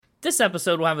This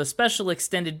episode will have a special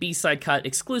extended B-side cut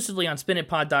exclusively on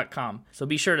spinitpod.com, so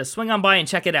be sure to swing on by and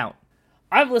check it out.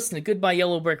 I've listened to Goodbye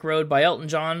Yellow Brick Road by Elton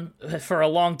John for a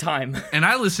long time. And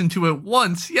I listened to it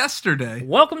once yesterday.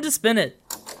 Welcome to Spin It.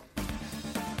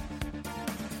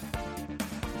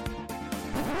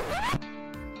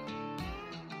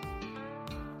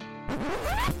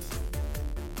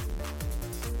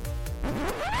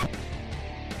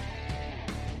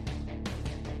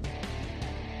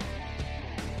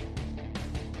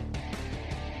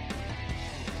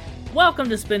 Welcome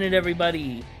to Spin It,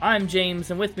 everybody. I'm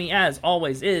James, and with me, as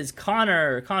always, is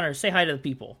Connor. Connor, say hi to the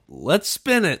people. Let's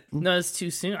spin it. No, it's too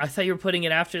soon. I thought you were putting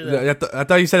it after the... I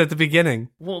thought you said at the beginning.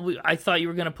 Well, I thought you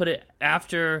were going to put it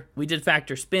after we did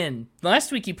Factor Spin.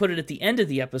 Last week you put it at the end of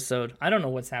the episode. I don't know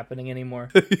what's happening anymore.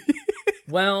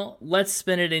 Well, let's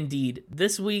spin it indeed.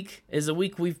 This week is a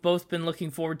week we've both been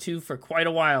looking forward to for quite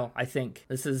a while, I think.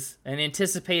 This is an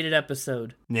anticipated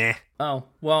episode. Nah. Oh,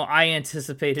 well, I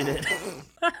anticipated it.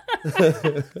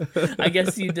 I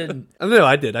guess you didn't. No,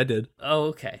 I did. Oh,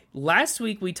 okay. Last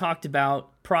week we talked about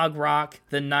prog rock,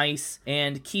 The Nice,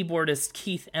 and keyboardist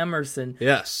Keith Emerson.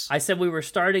 Yes. I said we were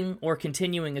starting or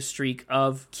continuing a streak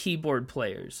of keyboard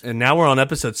players. And now we're on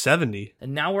episode 70.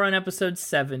 And now we're on episode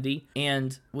 70,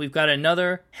 and we've got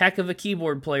another heck of a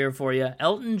keyboard player for you,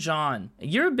 Elton John.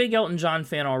 You're a big Elton John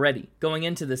fan already, going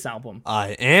into this album.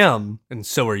 I am, and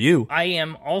so are you. I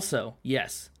am also,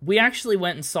 yes. We actually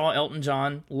went and saw Elton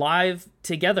John live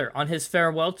together on his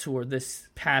farewell tour this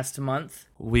past month.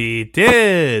 We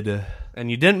did. And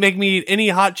you didn't make me eat any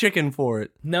hot chicken for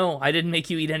it. No, I didn't make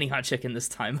you eat any hot chicken this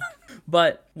time.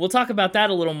 But we'll talk about that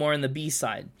a little more in the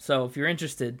B-side. So if you're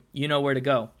interested, you know where to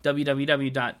go.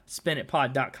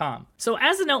 www.spinitpod.com. So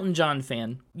as an Elton John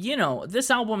fan, you know, this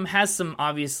album has some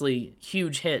obviously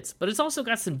huge hits, but it's also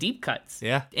got some deep cuts.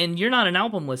 Yeah. And you're not an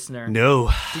album listener. No.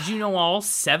 Did you know all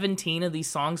 17 of these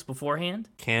songs beforehand?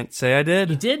 Can't say I did.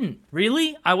 You didn't?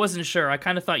 Really? I wasn't sure. I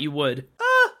kind of thought you would.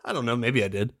 I don't know. Maybe I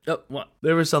did. Oh, what?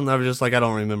 There was something I was just like, I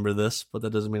don't remember this, but that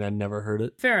doesn't mean I never heard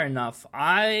it. Fair enough.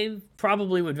 I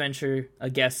probably would venture a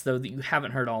guess, though, that you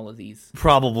haven't heard all of these.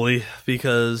 Probably,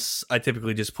 because I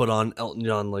typically just put on Elton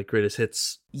John, like, greatest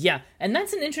hits. Yeah, and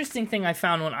that's an interesting thing I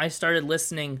found when I started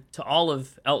listening to all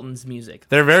of Elton's music.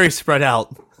 They're very spread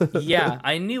out. Yeah,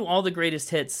 I knew all the greatest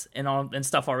hits and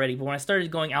stuff already, but when I started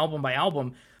going album by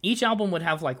album, each album would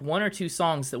have like one or two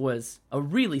songs that was a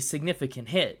really significant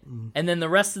hit, and then the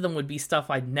rest of them would be stuff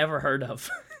I'd never heard of.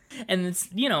 And it's,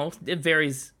 you know, it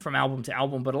varies from album to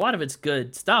album, but a lot of it's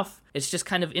good stuff. It's just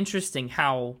kind of interesting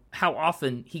how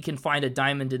often he can find a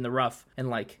diamond in the rough and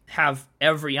like have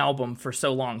every album for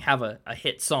so long have a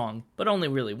hit song, but only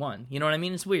really one. You know what I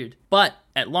mean? It's weird. But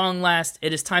at long last,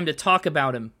 it is time to talk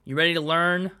about him. You ready to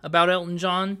learn about Elton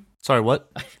John? Sorry,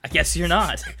 what? I guess you're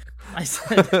not. I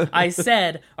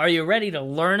said, are you ready to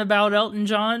learn about Elton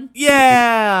John?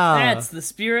 Yeah! That's the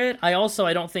spirit. I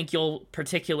don't think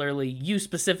you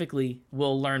specifically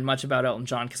will learn much about Elton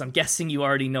John, because I'm guessing you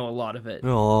already know a lot of it.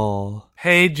 Oh.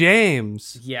 Hey,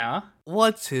 James. Yeah?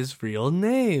 What's his real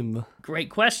name?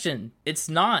 Great question. It's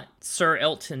not Sir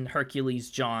Elton Hercules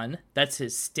John. That's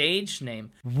his stage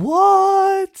name.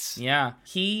 What? Yeah.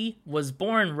 He was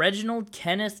born Reginald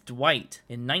Kenneth Dwight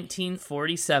in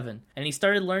 1947, and he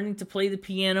started learning to play the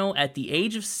piano at the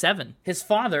age of 7. His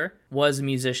father was a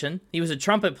musician. He was a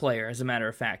trumpet player, as a matter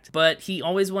of fact, but he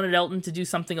always wanted Elton to do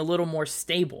something a little more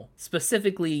stable.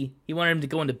 Specifically, he wanted him to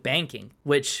go into banking,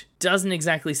 which doesn't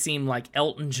exactly seem like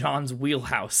Elton John's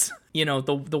wheelhouse. You know,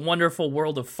 the wonderful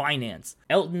world of finance.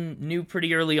 Elton knew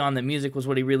pretty early on that music was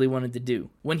what he really wanted to do.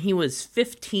 When he was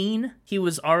 15, he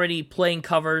was already playing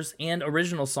covers and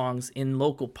original songs in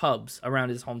local pubs around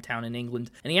his hometown in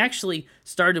England. And he actually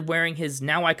started wearing his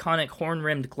now iconic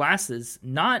horn-rimmed glasses,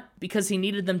 not because he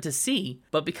needed them to see,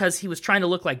 but because he was trying to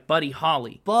look like Buddy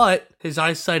Holly. But his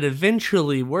eyesight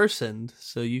eventually worsened,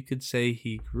 so you could say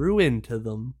he grew into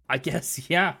them. I guess,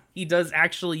 yeah. He does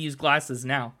actually use glasses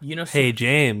now. You know. Hey,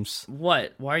 James.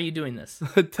 What? Why are you doing this?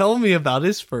 Tell me about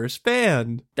his first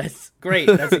band. That's great.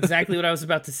 That's exactly what I was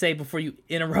about to say before you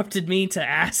interrupted me to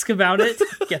ask about it.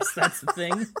 Guess that's the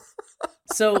thing.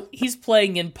 So he's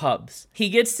playing in pubs. He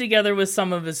gets together with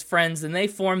some of his friends and they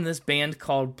form this band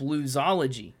called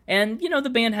Bluesology. And, you know, the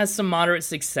band has some moderate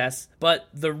success, but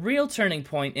the real turning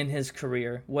point in his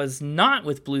career was not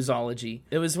with Bluesology.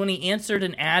 It was when he answered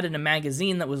an ad in a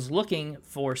magazine that was looking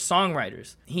for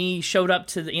songwriters. He showed up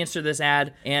to answer this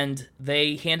ad, and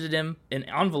they handed him an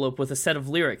envelope with a set of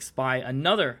lyrics by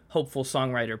another hopeful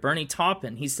songwriter, Bernie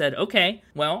Taupin. He said, okay,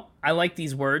 well, I like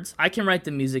these words. I can write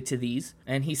the music to these.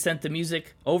 And he sent the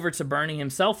music over to Bernie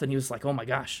himself, and he was like, oh my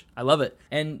gosh, I love it.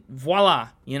 And voila,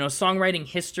 You know, songwriting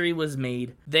history was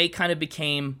made. They kind of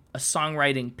became a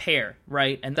songwriting pair,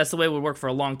 right? And that's the way it would work for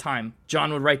a long time.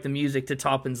 John would write the music to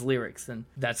Taupin's lyrics, and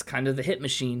that's kind of the hit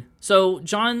machine. So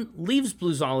John leaves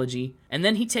Bluesology, and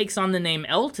then he takes on the name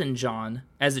Elton John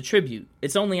as a tribute.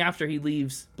 It's only after he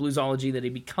leaves Bluesology that he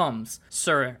becomes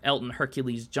Sir Elton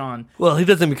Hercules John. Well, he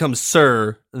doesn't become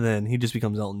Sir then. He just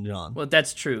becomes Elton John. Well,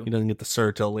 that's true. He doesn't get the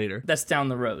Sir till later. That's down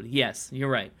the road. Yes, you're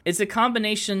right. It's a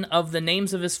combination of the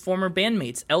names of his former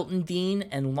bandmates, Elton Dean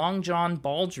and Long John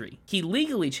Baldry. He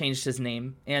legally changed his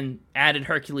name and added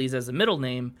Hercules as a middle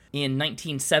name in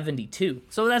 1972.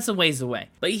 So that's a ways away.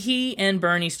 But he and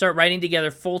Bernie start writing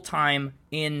together full-time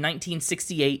in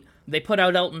 1968. They put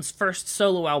out Elton's first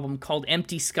solo album called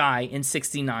Empty Sky in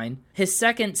 69. His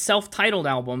second self-titled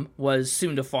album was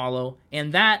soon to follow,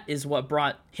 and that is what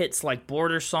brought hits like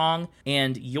Border Song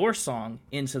and Your Song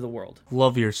into the world.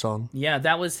 Love Your Song. Yeah,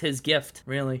 that was his gift,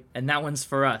 really, and that one's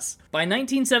for us. By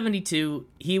 1972,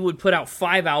 he would put out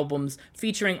 5 albums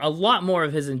featuring a lot more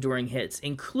of his enduring hits,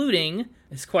 including,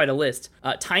 it's quite a list,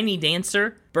 Tiny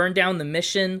Dancer, Burn Down the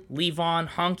Mission, Leave On,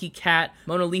 Honky Cat,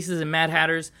 Mona Lisa's and Mad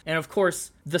Hatters, and of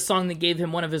course, the song that gave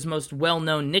him one of his most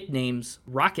well-known nicknames,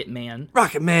 Rocket Man.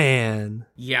 Rocket Man.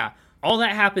 Yeah. All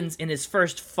that happens in his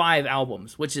first 5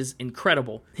 albums, which is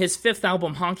incredible. His 5th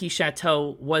album, Honky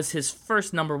Chateau, was his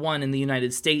first #1 in the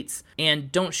United States,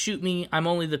 and Don't Shoot Me, I'm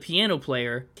Only the Piano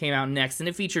Player came out next, and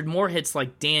it featured more hits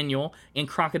like Daniel and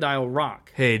Crocodile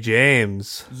Rock. Hey,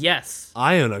 James. Yes.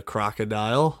 I own a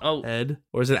crocodile. Oh. Ed.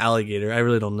 Or is it alligator? I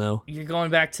really don't know. You're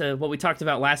going back to what we talked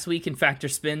about last week in Factor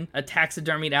Spin, a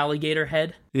taxidermied alligator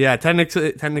head? Yeah,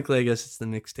 technically, I guess it's the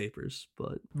Knicks Tapers,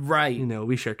 but, Right. you know,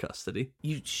 we share custody.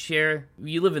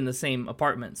 You live in the same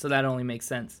apartment, so that only makes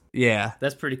sense. Yeah.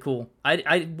 That's pretty cool.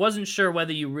 I wasn't sure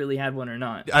whether you really had one or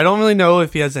not. I don't really know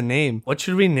if he has a name. What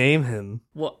should we name him?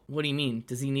 What do you mean?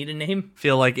 Does he need a name?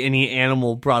 Feel like any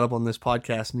animal brought up on this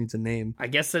podcast needs a name. I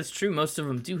guess that's true. Most of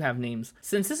them do have names.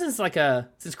 Since this is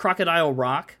since Crocodile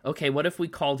Rock, okay, what if we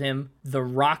called him the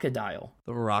Rockadile?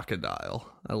 The Rockadile.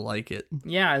 I like it.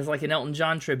 Yeah, it's like an Elton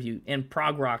John tribute and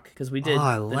prog rock, because we did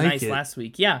I the like Nice it. last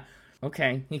week. Yeah.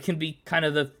 Okay, he can be kind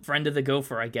of the friend of the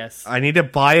gopher, I guess. I need to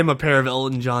buy him a pair of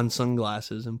Elton John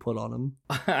sunglasses and put on him.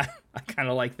 I kind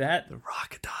of like that. The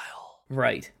Rockadile.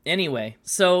 Right. Anyway,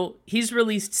 so he's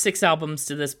released 6 albums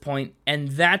to this point, and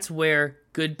that's where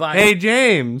Goodbye... Hey,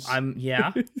 James.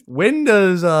 Yeah? When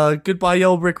does Goodbye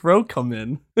Yellow Brick Road come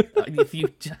in? If you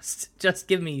just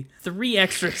give me 3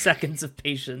 extra seconds of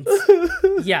patience.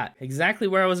 Yeah, exactly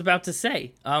where I was about to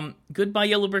say. Goodbye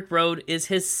Yellow Brick Road is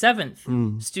his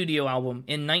 7th studio album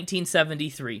in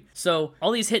 1973. So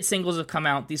all these hit singles have come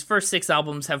out. These first 6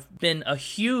 albums have been a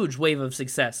huge wave of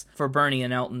success for Bernie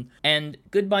and Elton. And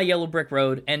Goodbye Yellow Brick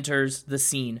Road enters the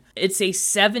scene. It's a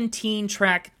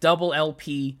 17-track double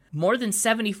LP, more than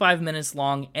 75 minutes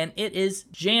long, and it is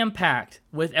jam-packed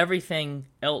with everything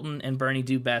Elton and Bernie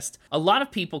do best. A lot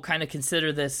of people kind of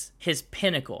consider this his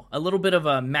pinnacle, a little bit of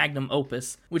a magnum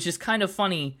opus, which is kind of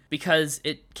funny because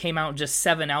it came out just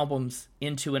 7 albums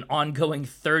into an ongoing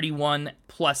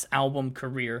 31-plus album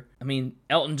career. I mean,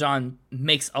 Elton John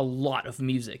makes a lot of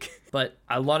music, but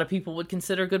a lot of people would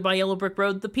consider Goodbye Yellow Brick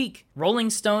Road the peak. Rolling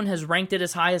Stone has ranked it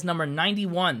as high as number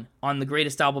 91 on the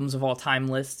greatest albums of all time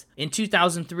list. In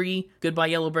 2003, Goodbye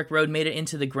Yellow Brick Road made it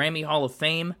into the Grammy Hall of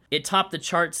Fame. It topped the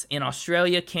charts in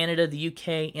Australia, Canada, the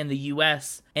UK, and the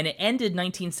US, and it ended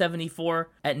 1974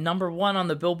 at number 1 on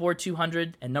the Billboard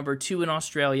 200 and number 2 in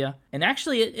Australia. And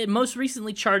actually, it most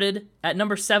recently charted at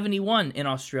number 71 in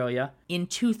Australia in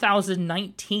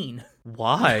 2019.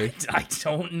 Why? I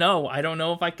don't know. I don't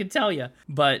know if I could tell you.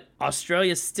 But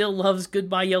Australia still loves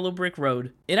Goodbye Yellow Brick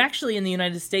Road. It actually, in the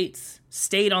United States,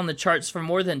 stayed on the charts for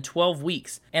more than 12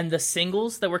 weeks. And the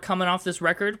singles that were coming off this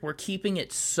record were keeping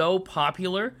it so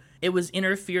popular, it was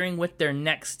interfering with their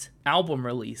next album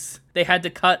release. They had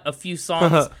to cut a few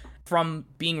songs from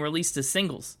being released as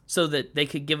singles so that they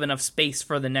could give enough space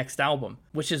for the next album,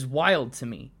 which is wild to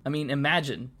me. I mean,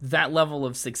 imagine that level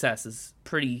of success is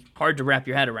pretty hard to wrap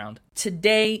your head around.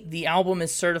 Today, the album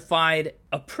is certified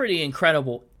a pretty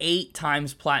incredible 8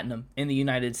 times platinum in the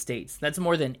United States. That's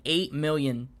more than 8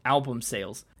 million album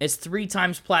sales. It's 3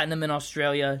 times platinum in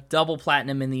Australia, double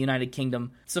platinum in the United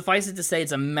Kingdom. Suffice it to say,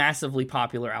 it's a massively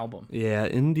popular album. Yeah,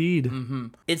 indeed.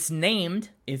 It's named,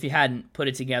 if you hadn't put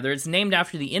it together, it's named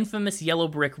after the infamous Yellow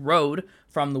Brick Road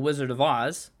from The Wizard of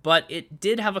Oz, but it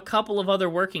did have a couple of other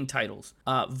working titles.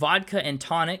 Vodka and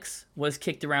Tonics was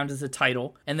kicked around as a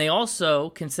title, and they also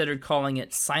considered calling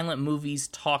it Silent Movies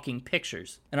Talking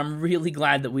Pictures. And I'm really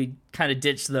glad that we kind of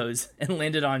ditched those and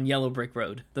landed on Yellow Brick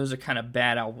Road. Those are kind of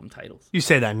bad album titles. You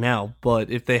say that now,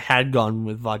 but if they had gone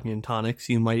with Vodka and Tonics,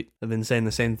 you might have been saying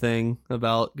the same thing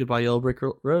about Goodbye Yellow Brick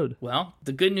Road. Well,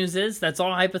 the good news is that's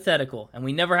all hypothetical, and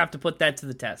we never have to put that to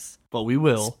the test. But we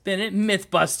will. Spin it,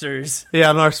 Mythbusters. Yeah,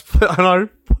 on our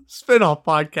spin-off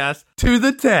podcast, To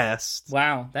the Test.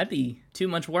 Wow, that'd be too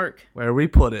much work. Where we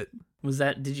put it.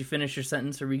 Did you finish your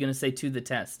sentence, or were you going to say to the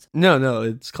test? No,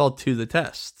 it's called To the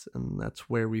Test, and that's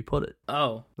where we put it.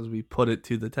 Oh. Because we put it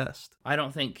to the test. I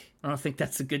don't think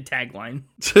that's a good tagline.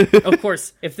 Of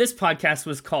course, if this podcast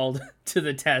was called To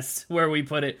the Test, where we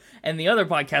put it, and the other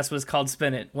podcast was called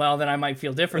Spin It, well, then I might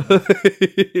feel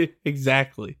differently.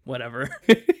 Exactly. Whatever.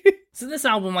 So this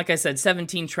album, like I said,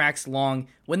 17 tracks long.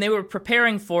 When they were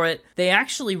preparing for it, they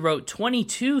actually wrote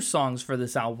 22 songs for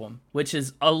this album, which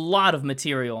is a lot of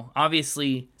material.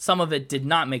 Obviously, some of it did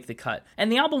not make the cut.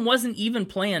 And the album wasn't even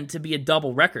planned to be a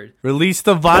double record. Release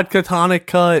the Vodka Tonic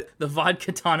cut. The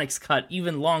Vodka Tonics cut,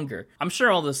 even longer. I'm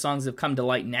sure all those songs have come to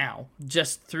light now,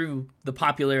 just through the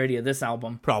popularity of this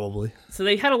album. Probably. So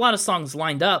they had a lot of songs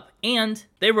lined up, and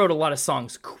they wrote a lot of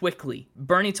songs quickly.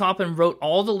 Bernie Taupin wrote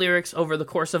all the lyrics over the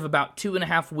course of about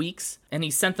 2.5 weeks, and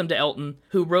he sent them to Elton,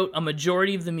 who wrote a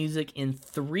majority of the music in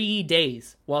 3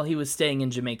 days while he was staying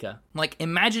in Jamaica. Like,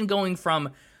 imagine going from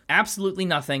absolutely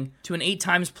nothing to an 8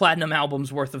 times platinum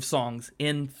album's worth of songs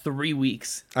in 3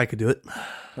 weeks. I could do it.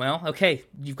 Well, okay,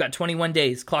 you've got 21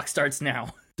 days. Clock starts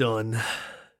now. Done.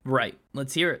 Right.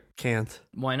 Let's hear it. Can't.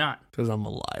 Why not? Because I'm a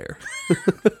liar.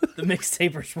 The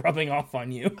mixtaper's rubbing off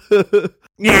on you.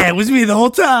 Yeah, it was me the whole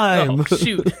time. Oh,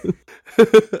 shoot.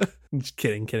 Just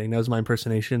kidding. That was my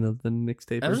impersonation of the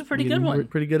mixtaper. That was a pretty good one.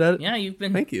 Pretty good at it? Yeah,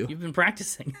 Thank you. You've been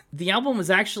practicing. The album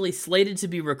was actually slated to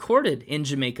be recorded in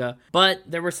Jamaica, but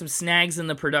there were some snags in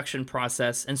the production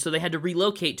process, and so they had to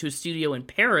relocate to a studio in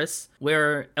Paris,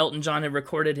 where Elton John had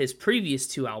recorded his previous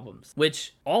 2 albums,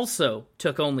 which also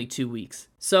took only 2 weeks.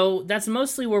 So that's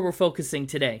mostly where we're focusing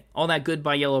today. All that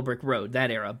Goodbye Yellow Brick Road,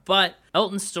 that era. But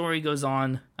Elton's story goes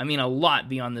on, a lot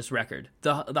beyond this record.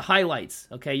 The highlights,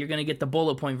 okay? You're going to get the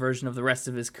bullet point version of the rest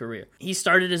of his career. He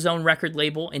started his own record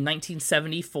label in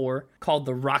 1974 called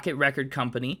the Rocket Record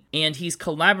Company, and he's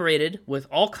collaborated with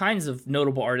all kinds of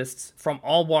notable artists from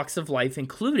all walks of life,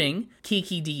 including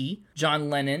Kiki Dee, John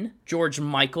Lennon, George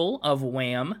Michael of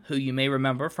Wham, who you may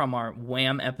remember from our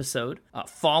Wham episode,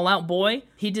 Fall Out Boy.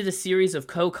 He did a series of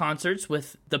co-concerts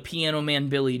with the Piano Man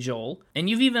Billy Joel, and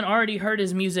you've even already heard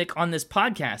his music on this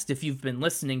podcast if you've been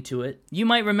listening to it. You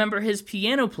might remember his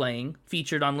piano playing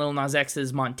featured on Lil Nas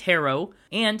X's Montero,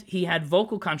 and he had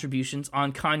vocal contributions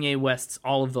on Kanye West's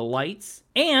All of the Lights.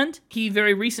 And he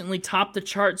very recently topped the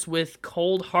charts with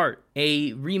Cold Heart,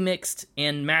 a remixed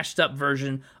and mashed up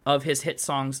version of his hit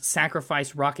songs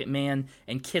Sacrifice, Rocket Man,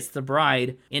 and Kiss the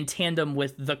Bride in tandem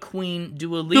with the Queen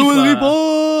Dua Lipa. Dua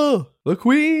Lipa! The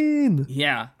Queen!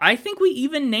 Yeah, I think we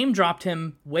even name dropped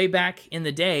him way back in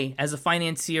the day as a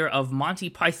financier of Monty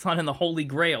Python and the Holy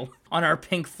Grail on our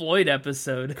Pink Floyd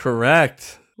episode.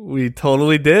 Correct. We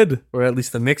totally did, or at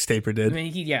least the mixtaper did.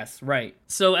 Yes, right.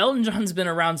 So Elton John's been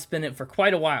around Spin It for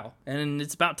quite a while, and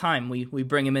it's about time we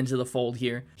bring him into the fold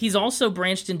here. He's also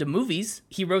branched into movies.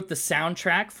 He wrote the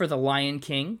soundtrack for The Lion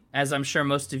King, as I'm sure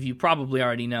most of you probably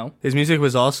already know. His music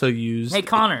was also used... Hey,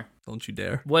 Connor. Don't you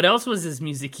dare. What else was his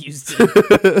music used in?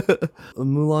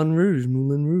 Moulin Rouge,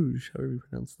 however you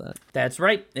pronounce that. That's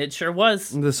right, it sure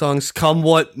was. The songs Come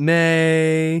What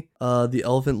May, the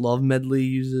Elephant Love medley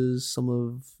uses some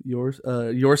of yours.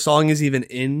 Your song is even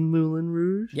in Moulin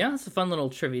Rouge. Yeah, that's a fun little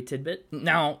trivia tidbit.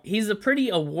 Now, he's a pretty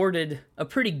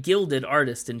gilded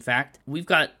artist, in fact. We've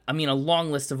got, a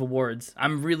long list of awards.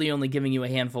 I'm really only giving you a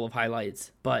handful of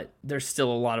highlights, but there's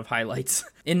still a lot of highlights.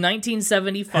 In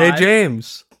 1975... Hey,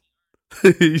 James.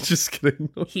 He's just kidding.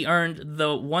 He earned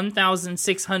the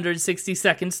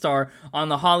 1,662nd star on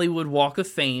the Hollywood Walk of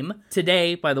Fame.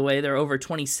 Today, by the way, there are over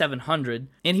 2,700.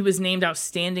 And he was named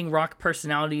Outstanding Rock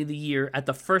Personality of the Year at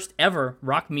the first ever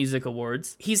Rock Music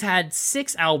Awards. He's had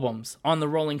 6 albums on the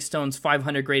Rolling Stones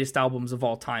 500 Greatest Albums of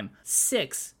All Time.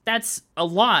 6. That's a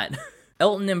lot.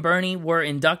 Elton and Bernie were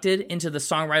inducted into the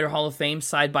Songwriter Hall of Fame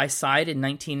side by side in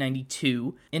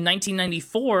 1992. In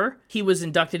 1994, he was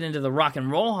inducted into the Rock and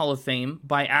Roll Hall of Fame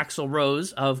by Axl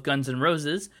Rose of Guns N'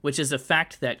 Roses, which is a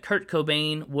fact that Kurt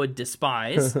Cobain would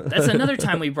despise. That's another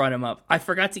time we brought him up. I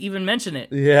forgot to even mention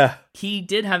it. Yeah. He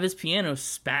did have his piano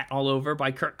spat all over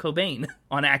by Kurt Cobain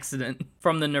on accident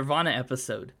from the Nirvana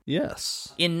episode.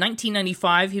 Yes. In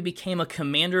 1995, he became a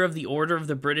Commander of the Order of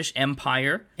the British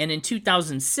Empire, and in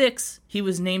 2006, he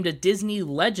was named a Disney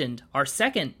Legend, our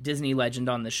second Disney Legend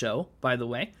on the show, by the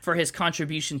way, for his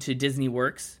contribution to Disney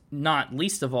works, not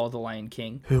least of all The Lion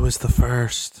King. Who was the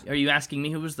first? Are you asking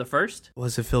me who was the first?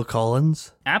 Was it Phil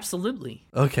Collins? Absolutely.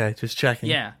 Okay, just checking.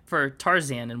 Yeah, for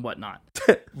Tarzan and whatnot.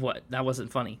 What? That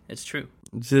wasn't funny. It's true.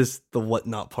 Just the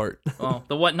whatnot part. Oh,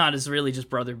 the whatnot is really just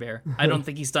Brother Bear. I don't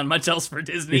think he's done much else for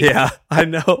Disney. Yeah, I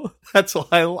know. That's why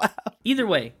I laugh. Either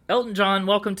way, Elton John,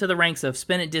 welcome to the ranks of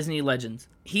Spin It Disney Legends.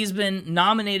 He's been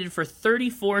nominated for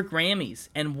 34 Grammys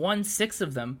and won 6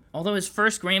 of them, although his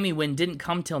first Grammy win didn't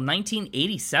come till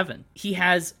 1987. He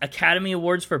has Academy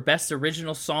Awards for Best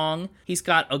Original Song, he's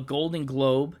got a Golden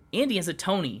Globe, and he has a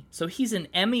Tony, so he's an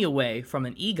Emmy away from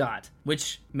an EGOT,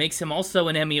 which makes him also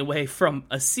an Emmy away from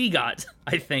a CGOT,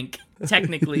 I think.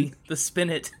 Technically, the Spin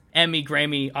It Emmy,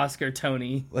 Grammy, Oscar,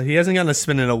 Tony. Well, he hasn't gotten a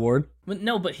Spin It award.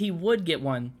 No, but he would get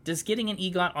one. Does getting an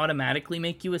EGOT automatically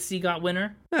make you a CGOT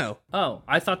winner? No. Oh,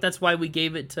 I thought that's why we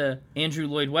gave it to Andrew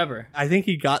Lloyd Webber. I think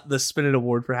he got the Spin It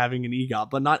award for having an EGOT,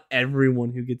 but not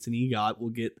everyone who gets an EGOT will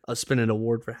get a Spin It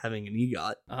award for having an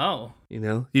EGOT. Oh. You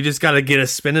know, you just got to get a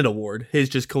Spin It award. His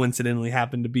just coincidentally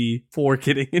happened to be for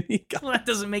getting an EGOT. Well, that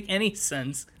doesn't make any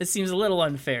sense. It seems a little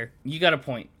unfair. You got a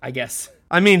point, I guess.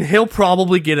 I mean, he'll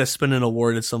probably get a Spin It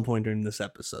award at some point during this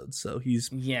episode. So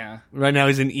Yeah. Right now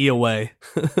he's an E away.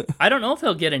 I don't know if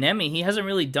he'll get an Emmy. He hasn't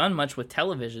really done much with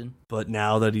television. But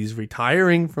now that he's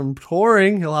retiring from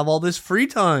touring, he'll have all this free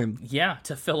time. Yeah,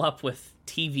 to fill up with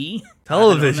TV.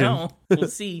 Television. I don't know. We'll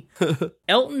see.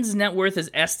 Elton's net worth is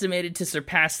estimated to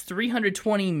surpass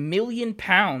 £320 million,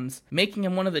 making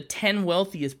him one of the 10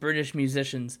 wealthiest British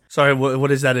musicians. Sorry,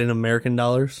 what is that in American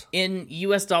dollars? In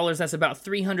US dollars, that's about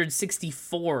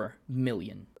 $364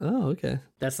 million. Oh, okay.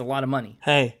 That's a lot of money.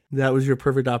 Hey, that was your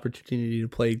perfect opportunity to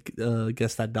play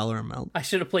Guess That Dollar Amount. I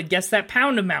should have played Guess That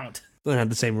Pound Amount. It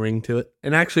had the same ring to it.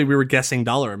 And actually, we were guessing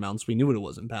dollar amounts. We knew what it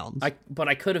was in pounds. But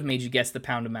I could have made you guess the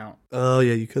pound amount. Oh,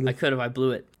 yeah, you could have. I blew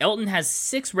it. Elton has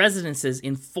 6 residences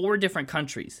in 4 different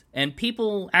countries, and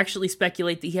people actually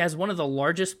speculate that he has one of the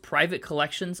largest private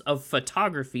collections of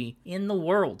photography in the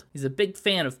world. He's a big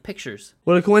fan of pictures.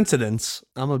 What a coincidence.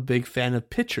 I'm a big fan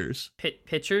of pictures.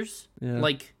 Pictures? Yeah.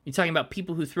 Like, you talking about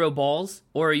people who throw balls,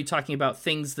 or are you talking about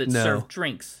things that serve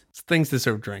drinks? It's things that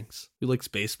serve drinks. Who likes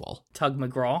baseball? Tug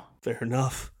McGraw. Fair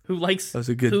enough. Who likes that was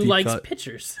a good Who deep likes cut.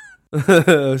 pictures?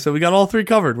 So we got all 3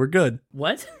 covered. We're good.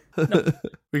 What? No.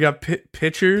 We got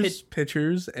pitchers,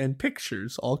 and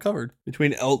pictures all covered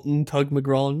between Elton, Tug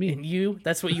McGraw, and me. And you?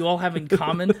 That's what you all have in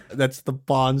common? That's the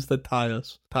bonds that tie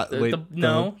us.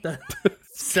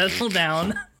 Settle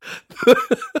down.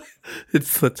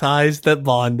 It's the ties that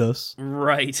bond us.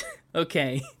 Right.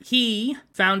 Okay. He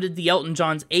founded the Elton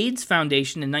John's AIDS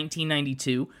Foundation in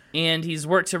 1992, and he's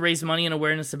worked to raise money and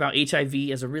awareness about HIV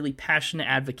as a really passionate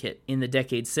advocate in the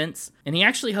decades since. And he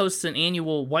actually hosts an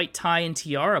annual white tie and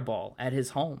tiara ball at his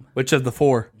home. Which of the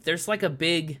 4? There's like a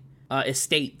big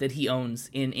estate that he owns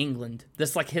in England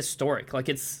that's like historic. Like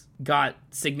it's got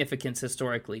significance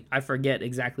historically. I forget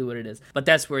exactly what it is, but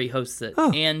that's where he hosts it.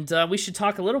 Huh. And we should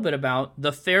talk a little bit about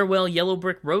the Farewell Yellow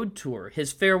Brick Road Tour,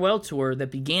 his farewell tour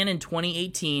that began in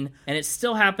 2018, and it's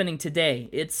still happening today.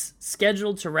 It's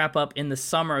scheduled to wrap up in the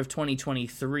summer of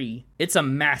 2023. It's a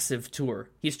massive tour.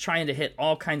 He's trying to hit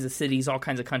all kinds of cities, all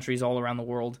kinds of countries all around the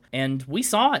world, and we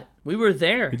saw it. We were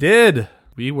there. We did.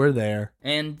 We were there.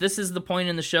 And this is the point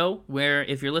in the show where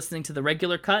if you're listening to the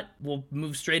regular cut, we'll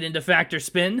move straight into Factor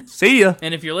Spin. See ya.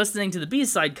 And if you're listening to the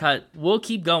B-side cut, we'll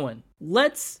keep going.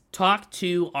 Let's talk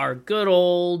to our good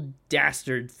old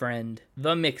dastard friend,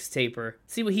 the Mixtaper.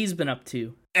 See what he's been up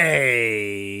to.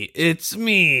 Hey, it's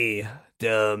me,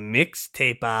 the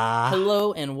Mixtaper.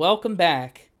 Hello and welcome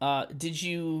back. Did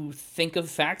you think of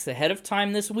facts ahead of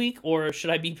time this week, or should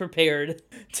I be prepared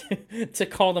to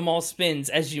call them all spins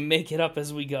as you make it up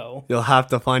as we go? You'll have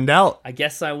to find out. I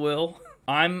guess I will.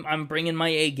 I'm bringing my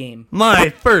A game. My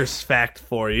first fact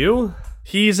for you.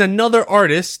 He's another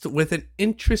artist with an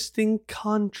interesting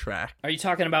contract. Are you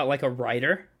talking about like a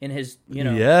writer in his,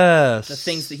 Yes. the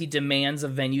things that he demands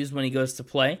of venues when he goes to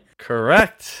play?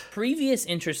 Correct. Previous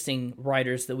interesting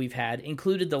writers that we've had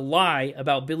included the lie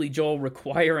about Billy Joel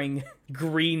requiring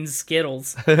green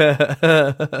Skittles.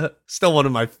 Still one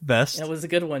of my best. That was a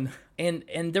good one.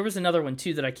 And there was another one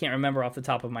too that I can't remember off the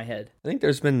top of my head. I think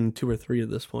there's been 2 or 3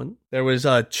 at this point. There was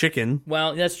Chicken.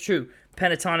 Well, that's true.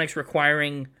 Pentatonics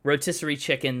requiring rotisserie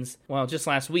chickens. Well, just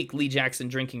last week, Lee Jackson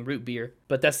drinking root beer,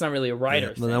 but that's not really a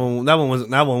writer. Yeah, that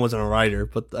one wasn't a writer,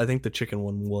 but I think the Chicken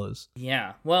one was.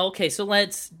 Yeah. Well, okay, so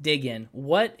let's dig in.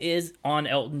 What is on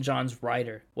Elton John's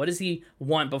rider? What does he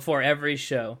want before every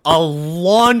show? A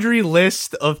laundry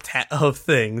list of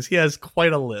things. He has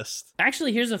quite a list.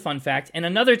 Actually, here's a fun fact, and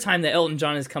another time that Elton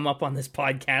John has come up on this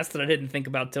podcast that I didn't think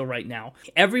about till right now.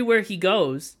 Everywhere he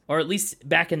goes, or at least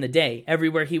back in the day,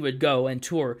 everywhere he would go and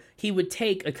tour, he would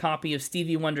take a copy of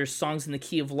Stevie Wonder's Songs in the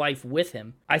Key of Life with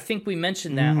him. I think we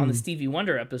mentioned that on the Stevie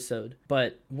Wonder episode,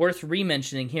 but worth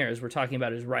re-mentioning here as we're talking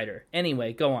about his writer.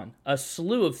 Anyway, go on. A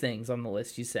slew of things on the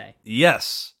list, you say.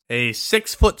 Yes. A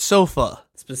 6-foot sofa.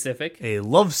 Specific. A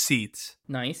love seat.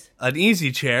 Nice. An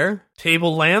easy chair.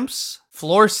 Table lamps.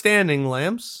 Floor standing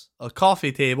lamps. A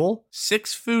coffee table.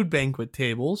 6 food banquet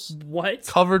tables. What?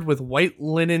 Covered with white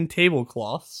linen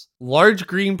tablecloths. Large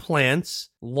green plants.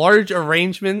 Large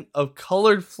arrangement of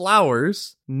colored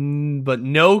flowers, but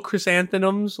no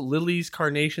chrysanthemums, lilies,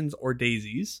 carnations, or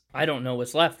daisies. I don't know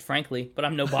what's left, frankly, but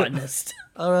I'm no botanist.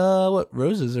 What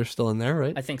roses are still in there,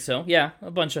 right? I think so. Yeah, a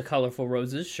bunch of colorful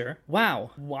roses, sure. Wow.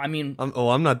 Well, I mean,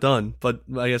 I'm not done, but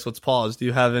I guess let's pause. Do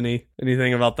you have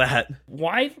anything about that?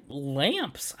 why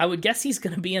lamps? I would guess he's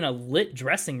going to be in a lit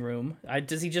dressing room.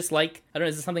 Does he just like, I don't know,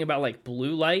 is it something about like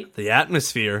blue light? The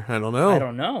atmosphere. I don't know. I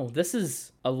don't know. This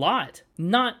is a lot.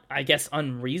 Not, I guess,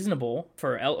 unreasonable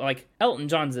for Elton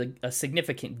John's a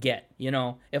significant get.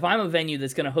 If I'm a venue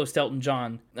that's going to host Elton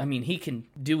John, I mean, he can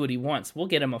do what he wants. We'll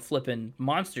get him a flippin'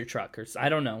 monster truck, or I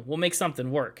don't know. We'll make something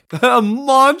work. A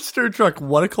monster truck.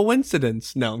 What a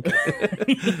coincidence. No, I'm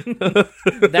kidding.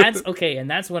 That's okay, and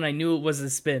that's when I knew it was a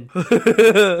spin.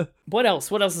 What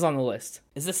else? What else is on the list?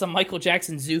 Is this a Michael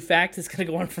Jackson zoo fact that's going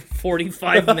to go on for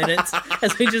 45 minutes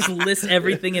as we just list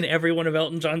everything in every one of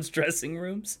Elton John's dressing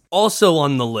rooms? Also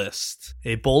on the list,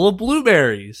 a bowl of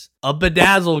blueberries, a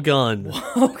bedazzle gun,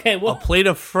 Okay, a well, plate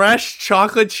of fresh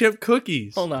chocolate chip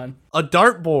cookies, hold on. a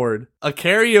dartboard, a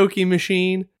karaoke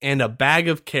machine, and a bag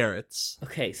of carrots.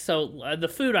 Okay, so the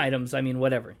food items, I mean,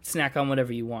 whatever. Snack on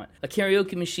whatever you want. A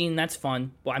karaoke machine, that's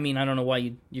fun. Well, I mean, I don't know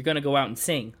why you're going to go out and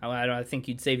sing. I think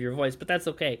you'd save your voice, but that's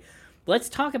okay. Let's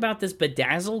talk about this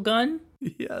bedazzle gun.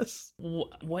 Yes.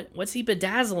 What's he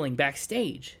bedazzling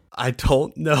backstage? I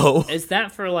don't know. Is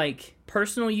that for like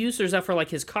personal use, or is that for like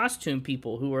his costume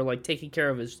people who are like taking care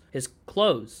of his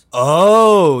clothes?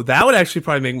 Oh, that would actually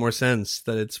probably make more sense,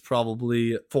 that it's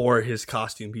probably for his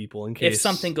costume people in case If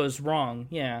something goes wrong,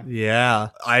 yeah. Yeah,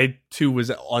 I too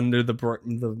was under the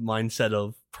mindset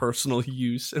of personal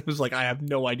use. It was like, I have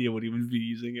no idea what he would be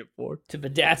using it for. To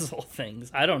bedazzle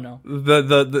things. I don't know.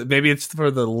 The maybe it's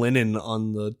for the linen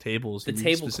on the tables. The he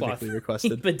tablecloth. specifically He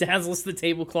requested. bedazzles the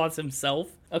tablecloths himself.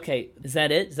 Okay, is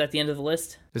that it? Is that the end of the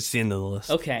list? It's the end of the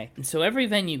list. Okay, and so every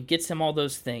venue gets him all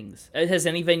those things. Has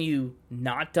any venue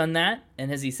not done that? And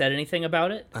has he said anything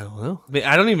about it? I don't know. I mean,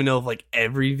 I don't even know if like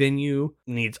every venue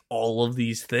needs all of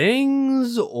these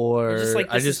things, or Just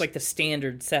like this is like the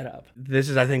standard setup. This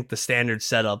is, I think, the standard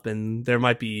setup, and there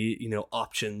might be,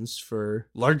 options for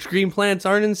large green plants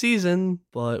aren't in season,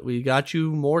 but we got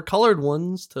you more colored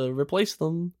ones to replace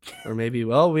them. Or maybe,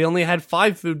 well, we only had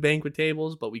 5 food banquet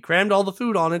tables, but we crammed all the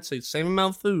food on it, so it's the same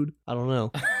amount of food. I don't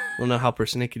know. I don't know how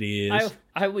persnickety it is.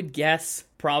 I would guess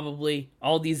probably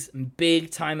all these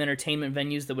big time entertainment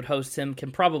venues that would host him can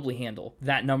probably handle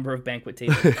that number of banquet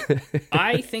tables.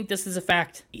 I think this is a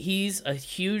fact. He's a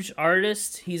huge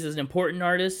artist. He's an important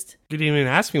artist. You didn't even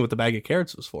ask me what the bag of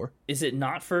carrots was for. Is it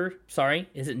not for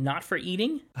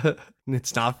eating?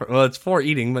 It's not for, well, it's for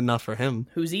eating, but not for him.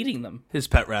 Who's eating them? His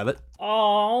pet rabbit.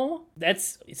 Oh,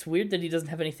 it's weird that he doesn't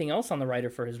have anything else on the rider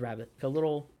for his rabbit. Like a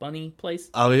little bunny place.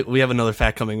 We have another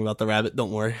fact coming about the rabbit.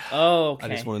 Don't worry. Oh, okay. I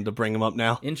just wanted to bring him up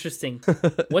now. Interesting.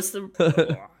 What's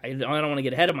the... I don't want to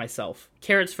get ahead of myself.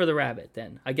 Carrots for the rabbit,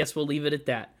 then. I guess we'll leave it at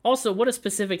that. Also, what a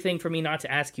specific thing for me not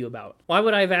to ask you about. Why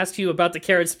would I have asked you about the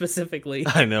carrots specifically?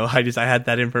 I know. I had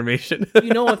that information.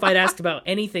 If I'd asked about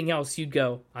anything else, you'd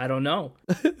go, I don't know.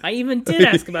 I even did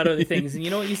ask about other things, and you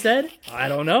know what you said? I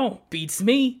don't know. Beats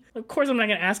me. Of course I'm not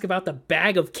going to ask about the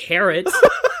bag of carrots.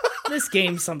 This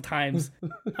game sometimes.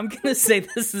 I'm going to say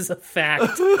this is a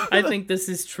fact. I think this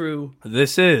is true.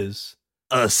 This is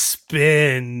a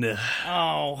spin.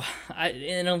 Oh,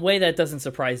 in a way that doesn't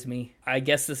surprise me. I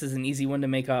guess this is an easy one to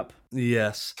make up.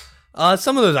 Yes.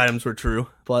 Some of those items were true,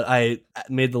 but I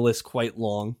made the list quite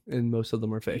long, and most of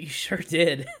them are You fake. sure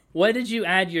did. What did you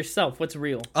add yourself? What's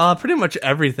real? Pretty much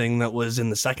everything that was in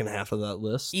the second half of that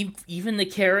list. Even the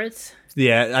carrots?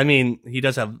 Yeah, I mean, he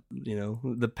does have,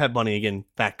 the pet bunny, again,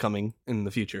 back coming in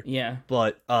the future. Yeah.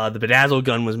 But the bedazzle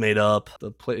gun was made up,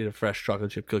 the plate of fresh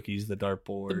chocolate chip cookies, the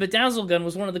dartboard. The bedazzle gun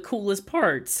was one of the coolest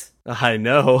parts. I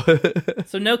know.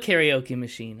 So no karaoke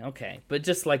machine, okay. But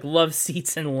just like love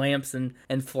seats and lamps and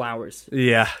flowers.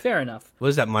 Yeah. Fair enough. What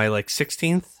is that, my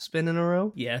 16th spin in a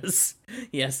row? Yes.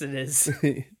 Yes, it is.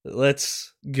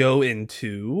 Let's go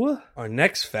into our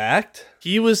next fact.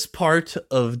 He was part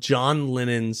of John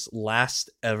Lennon's last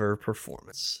ever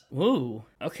performance. Ooh.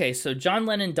 Okay, so John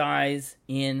Lennon dies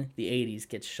in the 80s,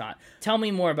 gets shot. Tell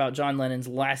me more about John Lennon's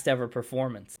last ever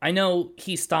performance. I know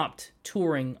he stopped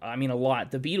touring, a lot.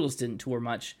 The Beatles didn't tour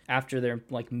much after their,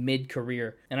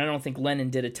 mid-career. And I don't think Lennon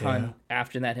did a ton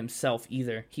after that himself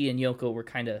either. He and Yoko were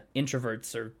kind of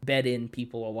introverts or bed-in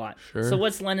people a lot. Sure. So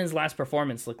what's Lennon's last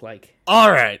performance look like?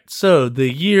 All right, so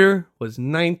the year was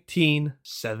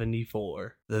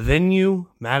 1974. The venue,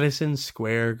 Madison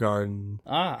Square Garden.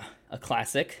 Ah, a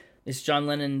classic. Is John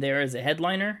Lennon there as a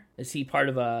headliner? Is he part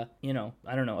of a,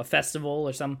 a festival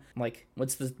or some,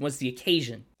 what's the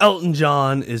occasion? Elton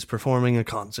John is performing a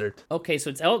concert. Okay,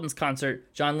 so it's Elton's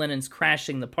concert. John Lennon's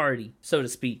crashing the party, so to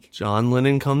speak. John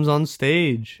Lennon comes on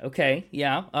stage. Okay,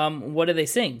 yeah. What do they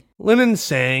sing? Lennon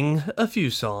sang a few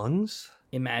songs.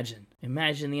 Imagine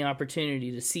the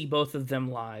opportunity to see both of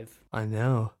them live. I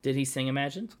know. Did he sing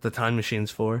Imagine? The time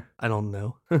machine's for? I don't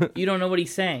know. You don't know what he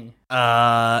sang?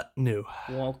 No.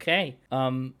 Well, okay.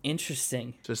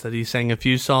 Interesting. Just that he sang a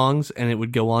few songs and it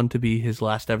would go on to be his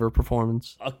last ever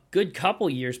performance. A good couple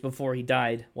years before he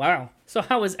died. Wow. So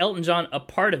how was Elton John a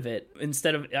part of it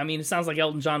instead of, it sounds like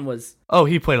Elton John was... Oh,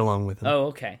 he played along with him. Oh,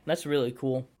 okay. That's really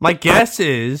cool. My guess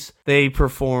is they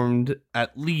performed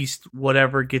at least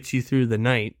Whatever Gets You Through the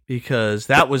Night, because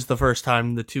that was the first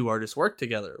time the two artists worked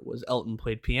together, was Elton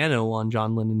played piano on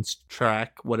John Lennon's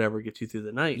track, Whatever Gets You Through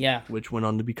the Night, Yeah. which went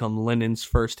on to become Lennon's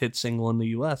first hit single in the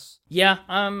U.S. Yeah,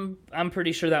 I'm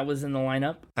pretty sure that was in the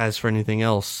lineup. As for anything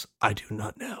else, I do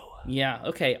not know. Yeah,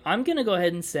 okay. I'm going to go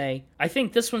ahead and say, I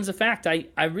think this one's a fact. I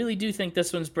really do think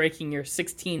this one's breaking your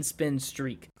 16 spin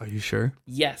streak. Are you sure?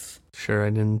 Yes. Sure I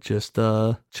didn't just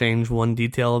change one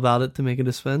detail about it to make it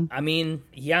a spin?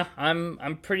 Yeah,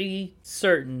 I'm pretty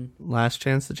certain. Last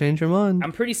chance to change your mind.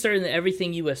 I'm pretty certain that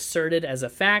everything you asserted as a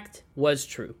fact was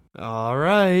true. All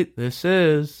right, this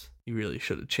is... You really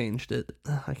should have changed it.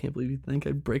 I can't believe you think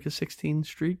I'd break a 16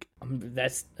 streak.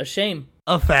 That's a shame.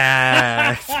 A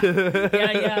fact.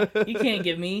 Yeah, you can't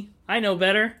give me. I know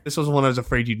better. This was one I was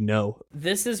afraid you'd know.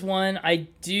 This is one I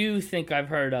do think I've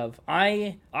heard of.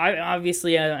 I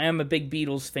obviously I am a big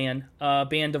Beatles fan, a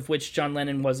band of which John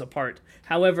Lennon was a part.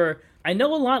 However, I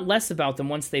know a lot less about them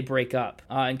once they break up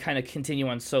and kind of continue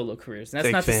on solo careers. And that's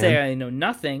Big not fan. to say I know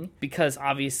nothing, because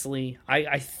obviously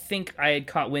I think I had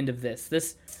caught wind of this.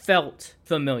 This felt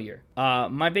familiar.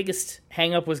 My biggest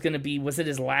hang-up was going to be, was it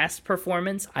his last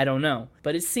performance? I don't know.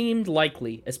 But it seemed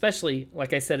likely, especially,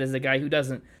 like I said, as a guy who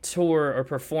doesn't tour or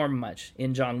perform much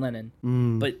in John Lennon.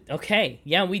 But, okay,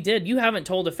 yeah, we did. You haven't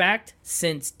told a fact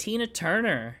since Tina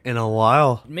Turner. In a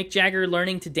while. Mick Jagger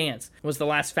learning to dance was the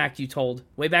last fact you told,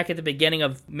 way back at the beginning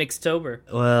of Mixtober.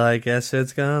 Well, I guess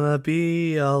it's gonna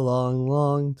be a long,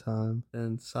 long time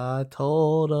since I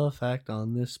told a fact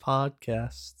on this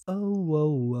podcast. Oh, whoa,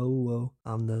 whoa, whoa.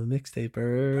 I'm the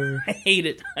mixtaper. I hate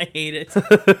it.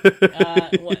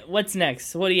 What's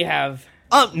next? What do you have?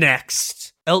 Up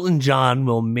next, Elton John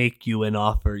will make you an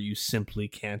offer you simply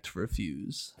can't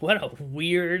refuse. What a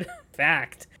weird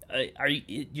fact.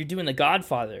 You're doing The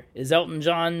Godfather. Is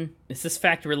this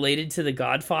fact related to The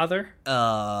Godfather?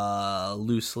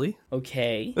 Loosely.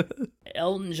 Okay.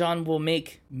 Elton John will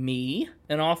make me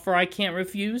an offer I can't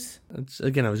refuse?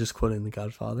 Again, I was just quoting The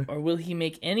Godfather. Or will he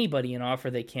make anybody an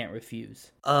offer they can't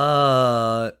refuse?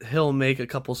 He'll make a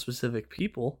couple specific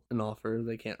people an offer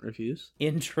they can't refuse.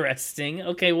 Interesting.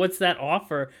 Okay, what's that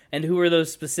offer, and who are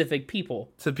those specific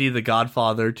people? To be the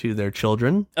godfather to their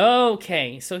children.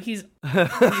 Okay, so he's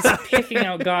picking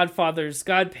out godparents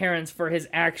for his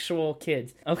actual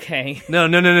kids. Okay. No.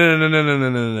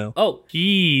 Oh,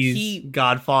 he's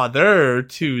godfather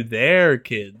to their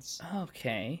kids.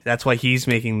 Okay. That's why he's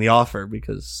making the offer,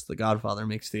 because the Godfather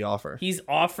makes the offer. He's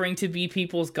offering to be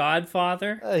people's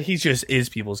godfather? He just is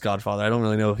people's Godfather. I don't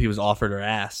really know if he was offered or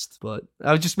asked, but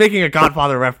I was just making a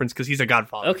Godfather reference because he's a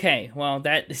Godfather. Okay, well,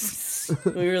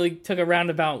 we really took a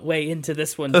roundabout way into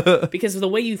this one because of the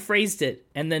way you phrased it,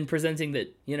 and then presenting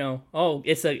that, oh,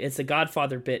 it's a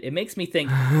Godfather bit. It makes me think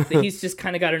that he's just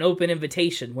kind of got an open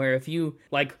invitation where if you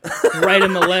write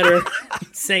him a letter,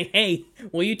 say, hey,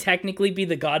 will you technically be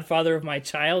the godfather of my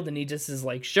child? And he just is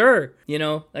like, sure,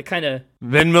 that kind of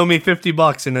Venmo me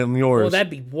 $50 and I'm yours. Well, that'd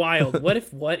be wild. What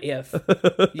if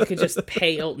you could just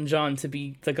pay Elton John to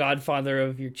be the godfather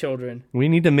of your children? We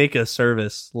need to make a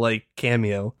service like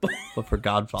Cameo, but for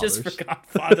Godfathers. Just for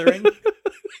godfathering?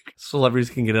 Celebrities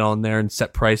can get it on there and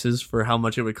set prices for how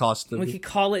much it would cost them. We could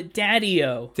call it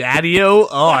Daddy-O. Daddy-O?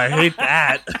 Oh, I hate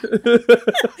that.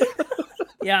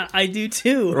 Yeah, I do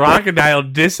too. Crocodile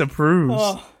disapproves.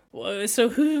 Oh, so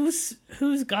whose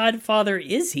godfather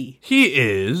is he? He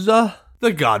is the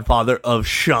godfather of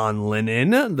Sean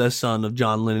Lennon, the son of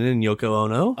John Lennon and Yoko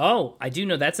Ono. Oh, I do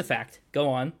know that's a fact. Go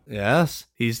on. Yes,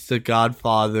 he's the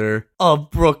godfather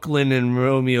of Brooklyn and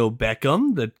Romeo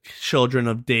Beckham, the children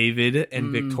of David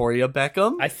and Victoria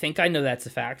Beckham. I think I know that's a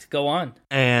fact. Go on.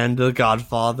 And the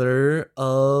godfather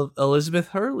of Elizabeth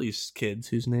Hurley's kids,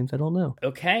 whose names I don't know.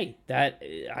 Okay, that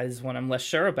is one I'm less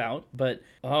sure about, but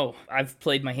I've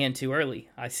played my hand too early.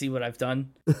 I see what I've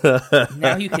done.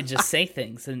 Now you could just say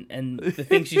things, and the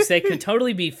things you say could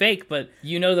totally be fake, but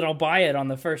you know that I'll buy it on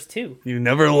the first two. You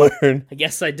never learn. I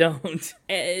guess I don't.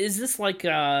 Is this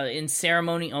in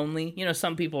ceremony only?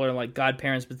 Some people are like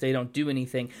godparents, but they don't do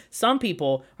anything. Some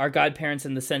people are godparents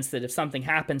in the sense that if something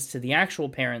happens to the actual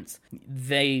parents,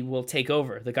 they will take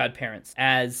over the godparents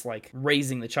as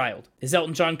raising the child. Is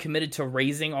Elton John committed to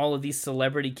raising all of these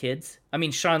celebrity kids? I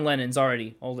mean, Sean Lennon's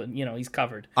already old and, he's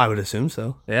covered. I would assume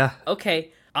so. Yeah.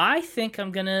 Okay. I think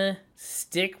I'm gonna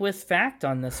stick with fact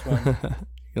on this one.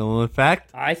 Going with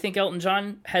fact? I think Elton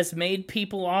John has made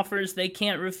people offers they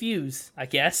can't refuse, I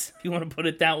guess, if you want to put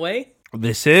it that way.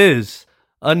 This is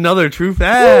another true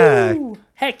fact. Woo!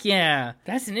 Heck yeah.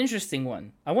 That's an interesting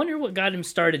one. I wonder what got him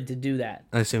started to do that.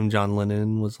 I assume John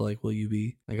Lennon was like, will you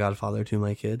be a godfather to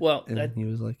my kid? Well, and he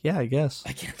was like, yeah, I guess.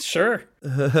 Sure.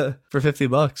 For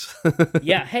 $50.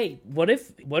 Yeah, hey, what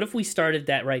if we started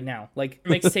that right now?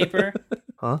 Mixtaper,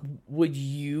 huh? Would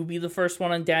you be the first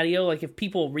one on Daddy-O? If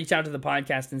people reach out to the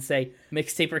podcast and say,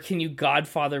 Mixtaper, can you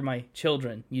godfather my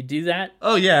children? You do that?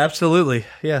 Oh, yeah, absolutely.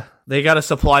 Yeah. They got to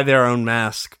supply their own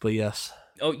mask, but yes.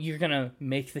 Oh, you're gonna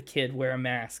make the kid wear a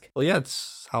mask. Well, yeah,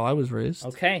 it's how I was raised.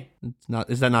 Okay. It's not.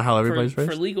 Is that not how everybody's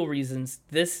raised? For legal reasons,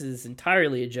 this is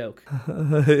entirely a joke.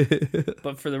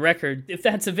 But for the record, if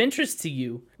that's of interest to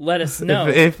you, let us know.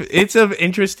 If it's of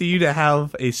interest to you to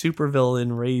have a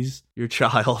supervillain raise your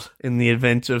child in the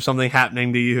event of something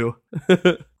happening to you,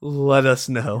 let us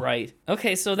know. Right.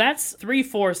 Okay, so that's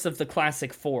 3/4 of the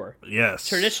classic four. Yes.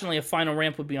 Traditionally, a final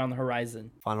ramp would be on the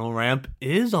horizon. Final ramp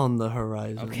is on the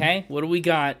horizon. Okay, what do we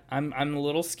got? I'm a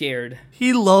little scared.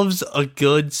 He loves a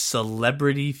good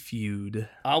celebrity feud.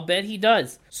 I'll bet he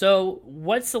does. So,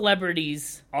 what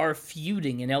celebrities are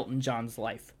feuding in Elton John's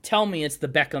life? Tell me it's the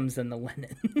Beckhams and the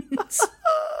Lennons.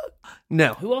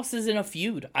 No. Who else is in a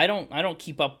feud? I don't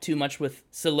keep up too much with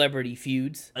celebrity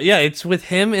feuds. Yeah, it's with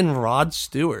him and Rod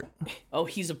Stewart. Oh,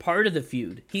 he's a part of the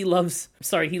feud. He loves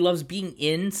being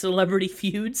in celebrity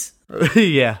feuds.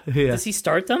 Yeah. Does he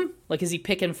start them? Is he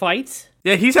picking fights?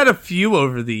 Yeah, he's had a few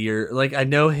over the year. I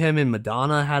know him and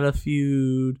Madonna had a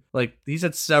feud. He's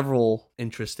had several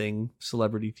interesting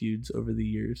celebrity feuds over the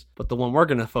years. But the one we're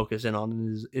going to focus in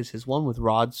on is his one with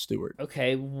Rod Stewart.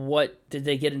 Okay, what did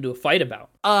they get into a fight about?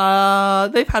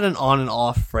 They've had an on and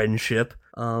off friendship.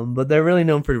 But they're really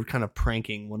known for kind of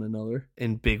pranking one another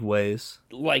in big ways.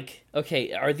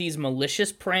 Okay, are these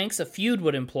malicious pranks? A feud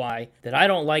would imply that I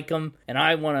don't like them and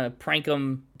I want to prank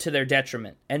them to their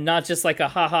detriment and not just a ha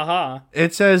ha ha.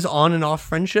 It says on and off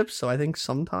friendships, so I think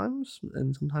sometimes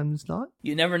and sometimes not.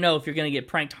 You never know if you're going to get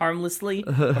pranked harmlessly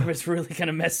or if it's really going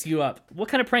to mess you up. What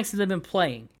kind of pranks have they been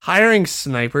playing? Hiring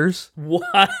snipers.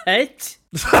 What?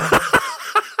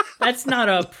 That's not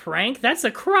a prank. That's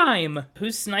a crime.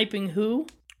 Who's sniping who?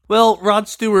 Well, Rod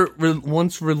Stewart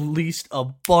once released a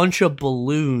bunch of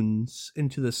balloons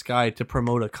into the sky to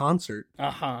promote a concert.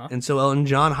 Uh-huh. And so Elton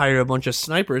John hired a bunch of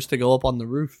snipers to go up on the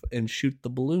roof and shoot the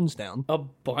balloons down. A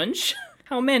bunch?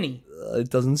 How many? It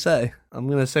doesn't say. I'm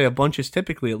going to say a bunch is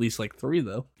typically at least 3,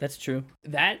 though. That's true.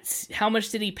 How much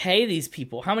did he pay these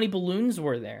people? How many balloons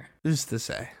were there? Who's to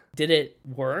say? Did it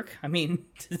work? I mean,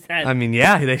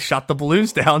 Yeah, they shot the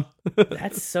balloons down.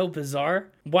 that's so bizarre.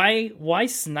 Why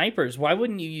snipers? Why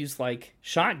wouldn't you use like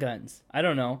shotguns? I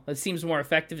don't know. It seems more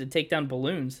effective to take down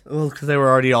balloons. Well, because they were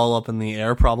already all up in the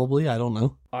air, probably. I don't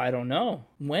know. I don't know.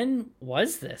 When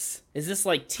was this? Is this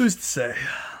like Who's to say?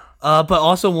 But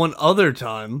also one other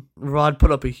time, Rod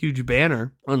put up a huge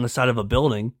banner on the side of a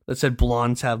building that said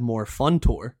Blondes Have More Fun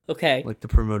Tour, okay? like to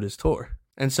promote his tour.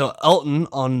 And so Elton,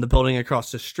 on the building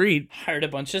across the street, Hired a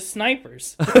bunch of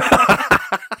snipers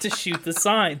to shoot the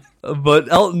sign.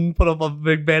 but Elton put up a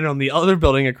big banner on the other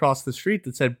building across the street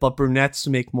that said, but brunettes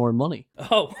make more money.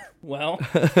 Oh, well,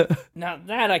 now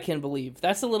that I can believe.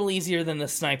 That's a little easier than the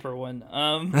sniper one.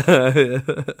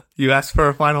 You asked for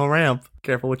a final ramp.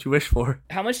 Careful what you wish for.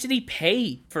 How much did he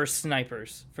pay for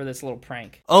snipers for this little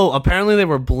prank? Oh, apparently they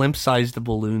were blimp-sized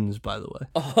balloons, by the way.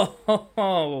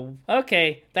 Oh,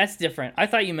 okay. That's different. I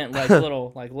thought you meant like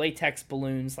little like latex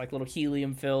balloons, like little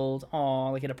helium filled.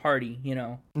 Oh, like at a party, you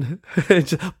know.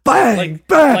 It's bang, Like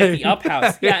bang. like the up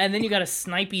house. Yeah, and then you got to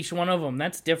snipe each one of them.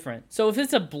 That's different. So if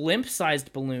it's a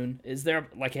blimp-sized balloon, is there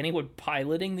like anyone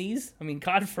piloting these? I mean,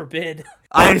 God forbid.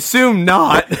 I assume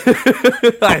not.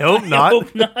 I hope not. I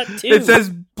hope not too. It says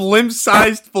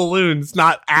blimp-sized balloons,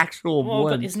 not actual Well,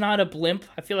 but blimps. it's not a blimp.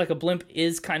 I feel like a blimp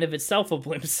is kind of itself a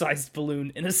blimp-sized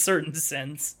balloon in a certain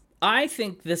sense. I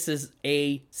think this is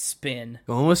a spin.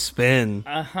 Going with spin.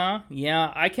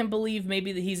 Yeah, I can believe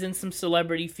maybe that he's in some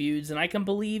celebrity feuds, and I can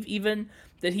believe even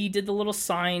that he did the little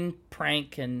sign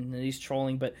prank and that he's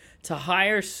trolling, but to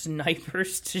hire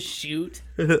snipers to shoot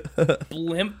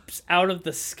blimps out of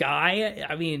the sky,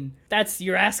 I mean,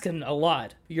 you're asking a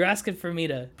lot. You're asking for me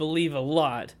to believe a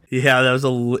lot. Yeah, it was a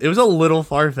little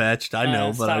far-fetched, I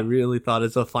know, but I Stop. really thought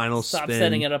it's a final Stop spin.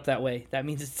 setting it up that way. That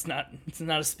means it's not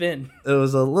a spin. It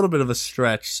was a little bit of a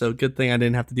stretch, so good thing I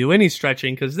didn't have to do any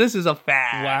stretching, because this is a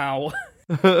fact. Wow.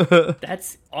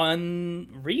 That's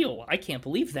unreal. I can't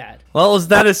believe that. Well, is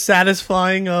that a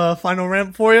satisfying final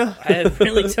ramp for you? It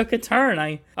really took a turn.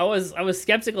 I was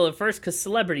skeptical at first because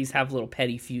celebrities have little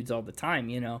petty feuds all the time,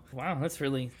 you know. Wow, that's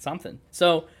really something.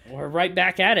 So we're right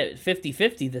back at it,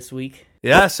 50-50 this week.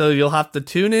 Yeah, so you'll have to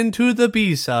tune into the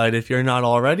B-side if you're not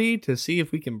already to see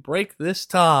if we can break this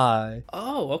tie.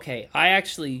 Oh, okay.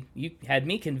 You had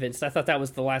me convinced. I thought that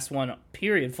was the last one,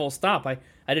 period, full stop. I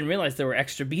didn't realize there were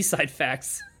extra B-side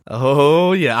facts.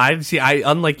 Oh, yeah. I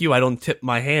unlike you, I don't tip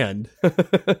my hand.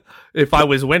 If I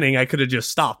was winning, I could have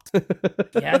just stopped.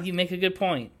 Yeah, you make a good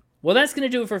point. Well, that's going to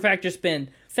do it for Factor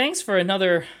Spin. Thanks for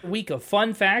another week of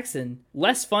fun facts and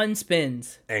less fun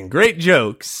spins. And great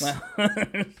jokes.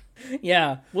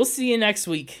 Yeah, we'll see you next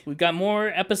week. We've got more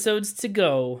episodes to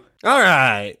go. All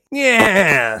right.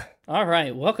 Yeah. All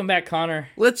right, welcome back, Connor.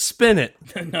 Let's spin it.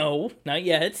 No, not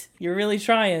yet. You're really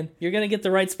trying. You're going to get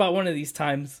the right spot one of these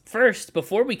times. First,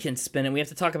 before we can spin it, we have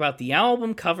to talk about the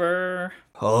album cover.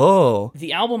 Oh.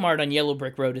 The album art on Yellow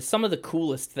Brick Road is some of the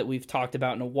coolest that we've talked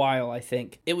about in a while, I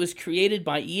think. It was created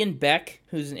by Ian Beck,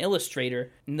 who's an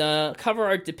illustrator. And the cover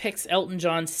art depicts Elton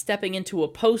John stepping into a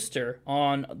poster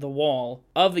on the wall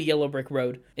of a Yellow Brick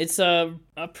Road. It's a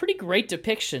pretty great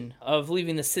depiction of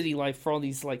leaving the city life for all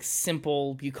these like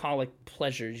simple, bucolic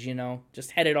pleasures, you know?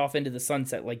 Just headed off into the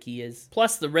sunset like he is.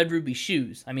 Plus the red ruby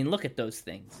shoes. I mean, look at those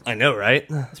things. I know, right?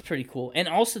 It's pretty cool. And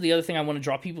also the other thing I want to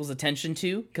draw people's attention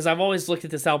to, because I've always looked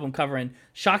at this album cover and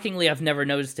shockingly I've never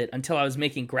noticed it until I was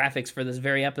making graphics for this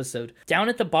very episode. Down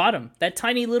at the bottom, that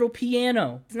tiny little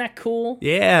piano. Isn't that cool?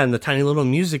 Yeah, and the tiny little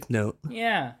music note.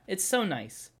 Yeah, it's so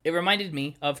nice. It reminded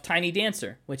me of Tiny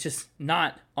Dancer, which is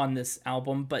not on this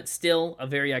album, but still a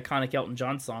very iconic Elton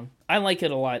John song. I like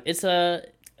it a lot. It's an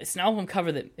album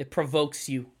cover that it provokes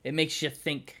you. It makes you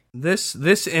think.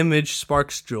 This image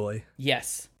sparks joy.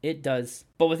 Yes, it does.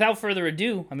 But without further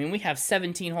ado, I mean, we have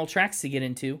 17 whole tracks to get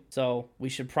into, so we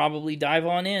should probably dive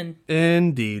on in.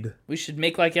 Indeed. We should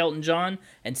make like Elton John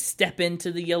and step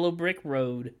into the Yellow Brick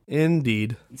Road.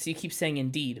 Indeed. So you keep saying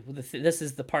indeed. This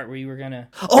is the part where you were gonna...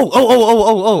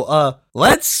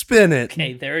 Let's spin it.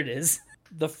 Okay, there it is.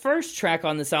 The first track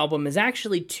on this album is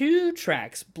actually two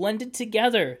tracks blended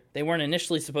together. They weren't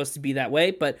initially supposed to be that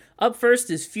way, but up first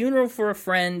is Funeral for a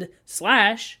Friend /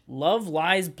 Love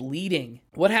Lies Bleeding.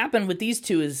 What happened with these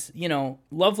two is,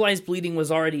 Love Lies Bleeding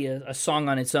was already a song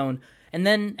on its own, and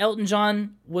then Elton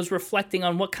John was reflecting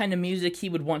on what kind of music he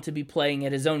would want to be playing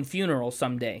at his own funeral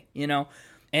someday,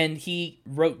 And he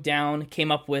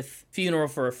came up with Funeral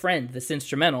for a Friend, this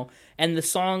instrumental, and the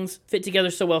songs fit together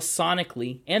so well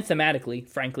sonically and thematically,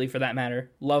 frankly, for that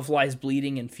matter. Love Lies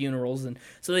Bleeding and Funerals, and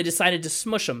so they decided to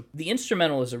smush them. The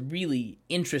instrumental is a really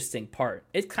interesting part.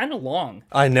 It's kind of long.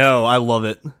 I know, I love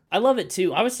it. I love it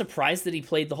too. I was surprised that he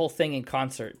played the whole thing in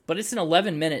concert, but it's an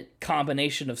 11-minute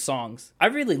combination of songs. I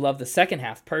really love the second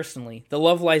half, personally. The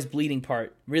Love Lies Bleeding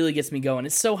part really gets me going.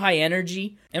 It's so high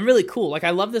energy and really cool. Like, I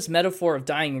love this metaphor of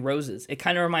dying roses. It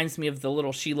kind of reminds me of the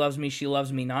little She Loves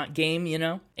Me Not game, you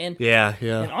know? And Yeah.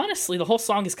 And honestly, the whole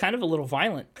song is kind of a little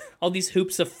violent. All these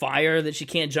hoops of fire that she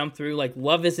can't jump through, like,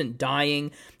 love isn't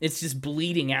dying. It's just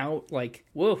bleeding out. Like,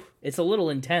 whoa, it's a little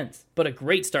intense. But a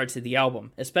great start to the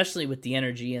album, especially with the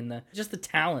energy and just the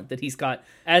talent that he's got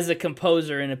as a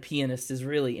composer and a pianist is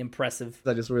really impressive.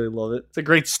 I just really love it. It's a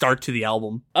great start to the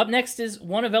album. Up next is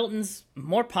one of Elton's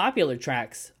more popular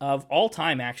tracks of all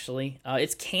time, actually.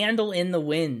 It's Candle in the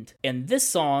Wind. And this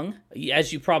song,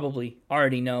 as you probably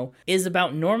already know, is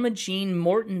about Norma Jean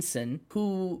Mortensen,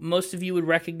 who most of you would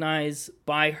recognize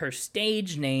by her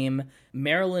stage name,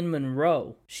 Marilyn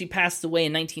Monroe. She passed away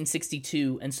in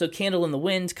 1962, and so Candle in the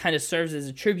Wind kind of serves as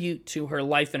a tribute to her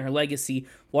life and her legacy,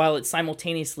 while it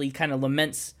simultaneously kind of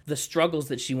laments the struggles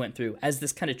that she went through as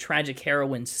this kind of tragic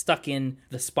heroine stuck in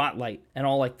the spotlight and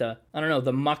all like the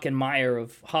muck and mire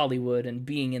of Hollywood and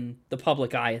being in the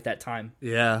public eye at that time.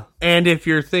 Yeah. And if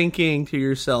you're thinking to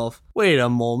yourself, wait a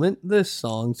moment, this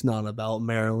song's not about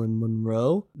Marilyn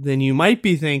Monroe, then you might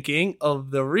be thinking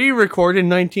of the re-recorded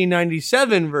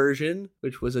 1997 version,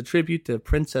 which was a tribute to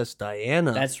Princess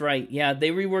Diana. That's right. Yeah,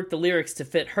 they reworked the lyrics to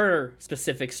fit her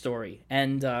specific story.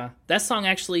 And that song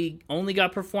actually only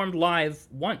got performed live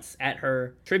once at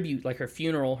her tribute, like her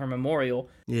funeral, her memorial.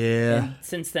 Yeah. And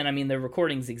since then, I mean, the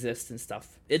recordings exist and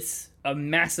stuff. It's a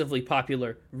massively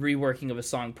popular reworking of a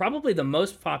song. Probably the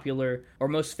most popular, or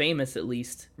most famous at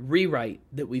least, rewrite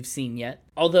that we've seen yet.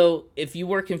 Although, if you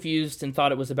were confused and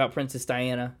thought it was about Princess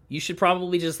Diana, you should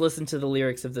probably just listen to the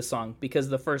lyrics of the song, because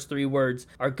the first 3 words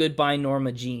are Goodbye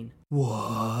Norma Jean.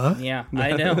 What? Yeah,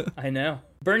 I know.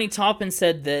 Bernie Taupin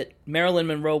said that Marilyn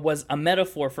Monroe was a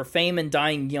metaphor for fame and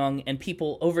dying young and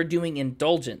people overdoing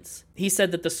indulgence. He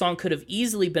said that the song could have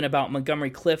easily been about Montgomery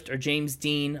Clift or James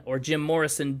Dean or Jim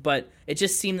Morrison, but it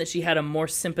just seemed that she had a more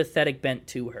sympathetic bent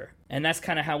to her. And that's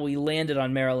kind of how we landed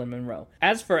on Marilyn Monroe.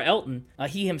 As for Elton,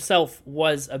 he himself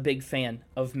was a big fan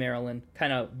of Marilyn,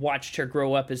 kind of watched her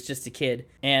grow up as just a kid.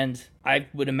 And I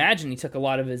would imagine he took a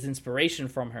lot of his inspiration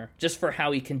from her, just for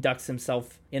how he conducts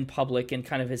himself in public and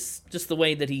kind of just the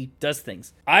way that he does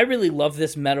things. I really love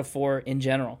this metaphor in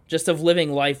general, just of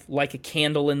living life like a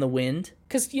candle in the wind.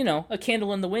 Because, you know, a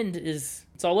candle in the wind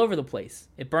it's all over the place.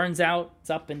 It burns out, it's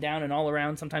up and down and all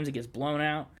around. Sometimes it gets blown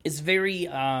out. It's very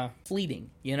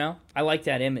fleeting, you know? I like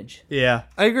that image. Yeah,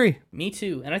 I agree. Me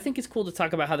too. And I think it's cool to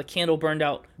talk about how the candle burned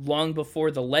out long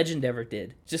before the legend ever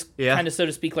did. Just kind of, so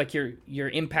to speak, like your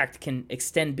impact can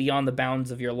extend beyond the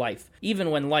bounds of your life.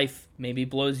 Even when life maybe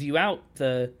blows you out,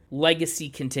 the legacy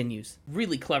continues.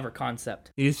 Really clever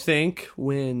concept. You think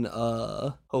when,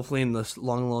 hopefully in this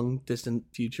long distant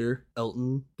future,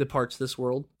 Elton departs this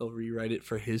world, they'll rewrite it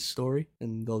for his story,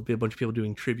 and there'll be a bunch of people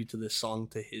doing tribute to this song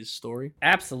to his story?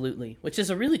 Absolutely. Which is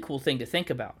a really cool thing to think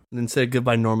about. And instead of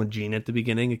Goodbye Norma Jean at the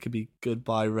beginning, it could be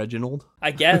Goodbye Reginald.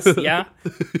 I guess, yeah.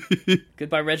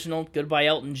 Goodbye Reginald, goodbye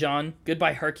Elton John,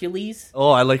 goodbye Hercules.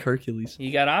 Oh, I like Hercules.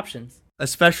 You got options.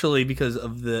 Especially because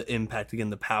of the impact, again,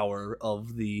 the power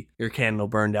of your candle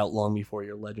burned out long before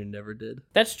your legend ever did.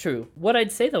 That's true. What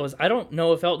I'd say, though, is I don't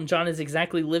know if Elton John has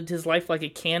exactly lived his life like a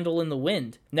candle in the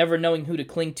wind, never knowing who to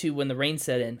cling to when the rain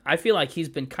set in. I feel like he's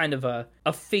been kind of a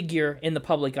figure in the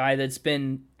public eye that's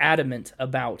been adamant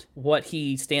about what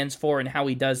he stands for and how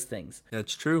he does things.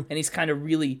 That's true. And he's kind of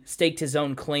really staked his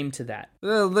own claim to that.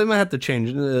 They might have to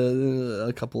change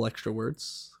a couple extra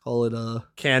words. Call it a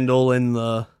candle in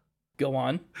the... Go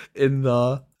on. In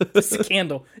the... Just a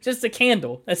candle. Just a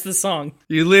candle. That's the song.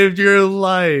 You lived your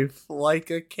life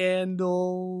like a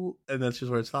candle. And that's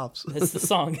just where it stops. That's the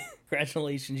song.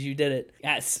 Congratulations, you did it.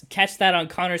 Yes, catch that on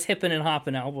Connor's Hippin' and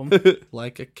Hoppin' album.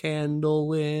 Like a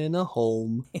candle in a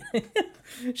home.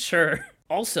 Sure.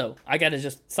 Also, I gotta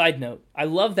just side note, I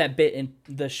love that bit in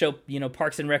the show,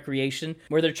 Parks and Recreation,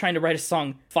 where they're trying to write a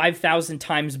song 5,000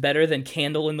 times better than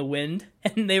Candle in the Wind,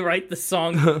 and they write the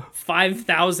song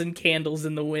 5,000 Candles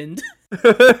in the Wind.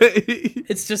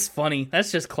 It's just funny.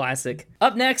 That's just classic.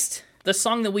 Up next, the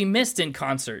song that we missed in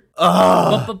concert.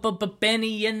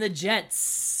 Benny and the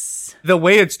Jets. The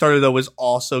way it started, though, was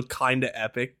also kind of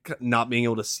epic, not being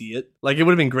able to see it. Like, it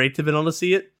would have been great to have been able to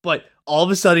see it, but all of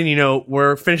a sudden,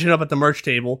 we're finishing up at the merch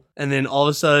table, and then all of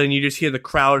a sudden you just hear the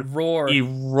crowd Roar.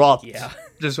 erupt. Yeah.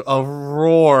 Just a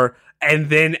roar. And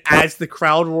then as the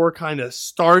crowd roar kind of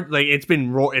start, like it's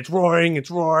roaring, and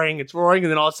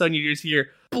then all of a sudden you just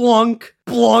hear blunk,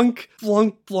 blunk,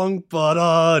 blunk, blunk,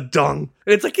 dung.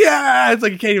 And it's like, yeah, it's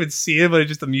like you can't even see it,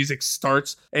 but the music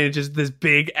starts, and it's just this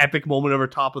big epic moment over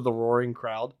top of the roaring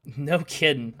crowd. No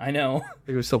kidding. I know.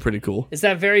 It was still pretty cool. It's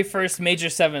that very first major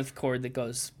seventh chord that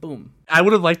goes boom. I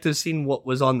would have liked to have seen what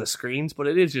was on the screens, but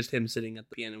it is just him sitting at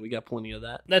the piano. We got plenty of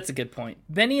that. That's a good point.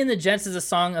 Benny and the Jets is a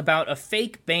song about a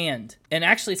fake band. And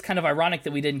actually, it's kind of ironic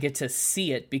that we didn't get to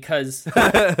see it because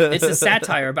it's a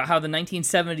satire about how the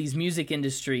 1970s music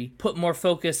industry put more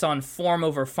focus on form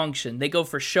over function. They go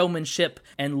for showmanship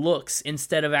and looks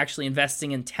instead of actually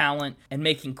investing in talent and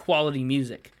making quality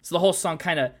music. So the whole song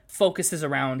kind of focuses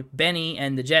around Benny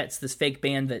and the Jets, this fake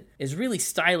band that is really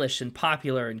stylish and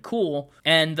popular and cool,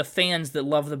 and the fans that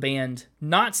love the band,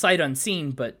 not sight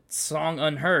unseen, but song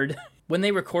unheard. When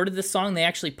they recorded this song, they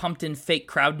actually pumped in fake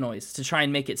crowd noise to try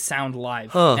and make it sound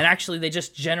live. Huh. And actually, they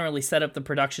just generally set up the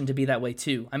production to be that way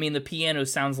too. I mean, the piano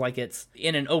sounds like it's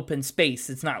in an open space.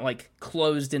 It's not like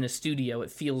closed in a studio. It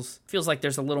feels like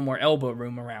there's a little more elbow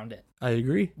room around it. I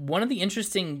agree. One of the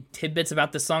interesting tidbits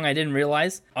about this song I didn't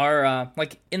realize are,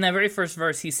 like, in that very first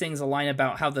verse, he sings a line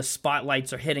about how the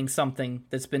spotlights are hitting something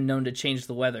that's been known to change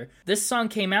the weather. This song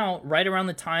came out right around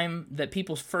the time that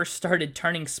people first started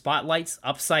turning spotlights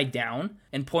upside down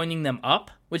and pointing them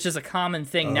up, which is a common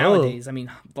thing nowadays. I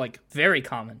mean, like, very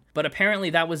common. But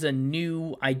apparently that was a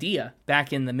new idea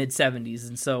back in the mid-70s,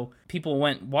 and so people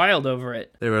went wild over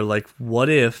it. They were like, what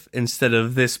if instead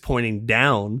of this pointing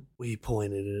down, we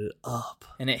pointed it up?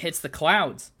 And it hits the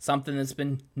clouds, something that's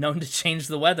been known to change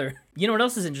the weather. You know what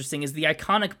else is interesting is the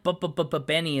iconic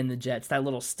Benny and the Jets, that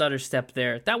little stutter step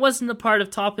there. That wasn't a part of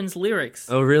Taupin's lyrics.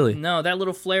 Oh, really? No, that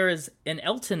little flair is an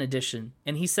Elton edition.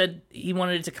 And he said he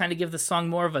wanted it to kind of give the song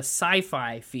more of a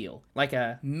sci-fi feel, like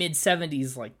a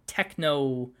mid-70s, like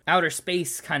techno, outer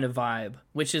space kind of vibe,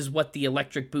 which is what the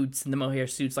electric boots and the mohair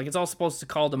suits, like it's all supposed to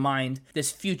call to mind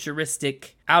this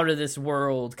futuristic,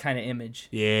 out-of-this-world kind of image.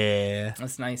 Yeah.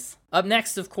 That's nice. Up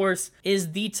next, of course,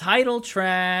 is the title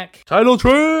track. Title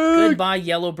track! Goodbye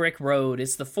Yellow Brick Road.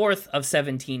 It's the fourth of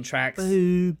 17 tracks.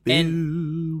 Boo, boo,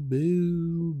 And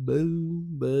boo, boo,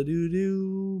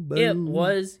 ba-doo-doo, boo. it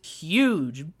was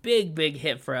huge. Big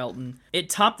hit for Elton. It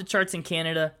topped the charts in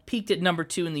Canada, peaked at number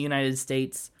 2 in the United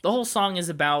States. The whole song is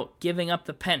about giving up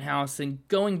the penthouse and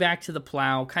going back to the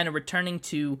plow, kind of returning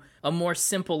to a more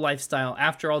simple lifestyle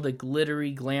after all the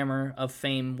glittery glamour of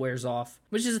fame wears off,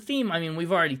 which is a theme, I mean,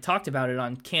 we've already talked about it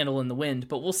on Candle in the Wind,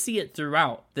 but we'll see it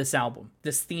throughout this album.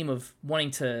 This theme of wanting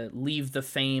to leave the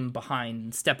fame behind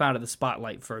and step out of the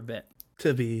spotlight for a bit.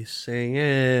 To be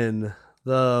singing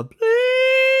the blues.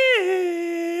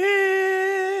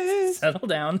 Settle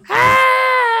down. I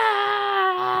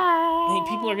think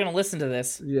people are going to listen to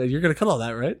this. Yeah, you're gonna cut all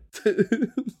that, right?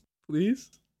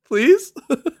 Please.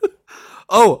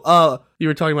 Oh, you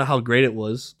were talking about how great it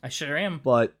was, I sure am.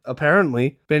 but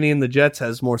apparently Benny and the Jets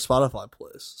has more Spotify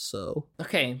plays. So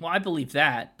Okay, well, I believe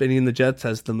that. Benny and the Jets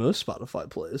has the most Spotify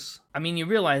plays. I mean, you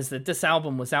realize that this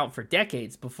album was out for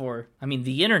decades before,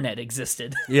 the internet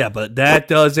existed. Yeah, but that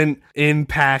doesn't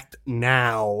impact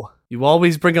now. You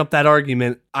always bring up that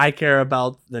argument. I care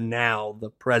about the now, the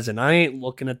present. I ain't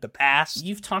looking at the past.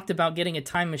 You've talked about getting a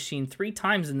time machine 3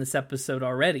 times in this episode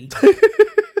already.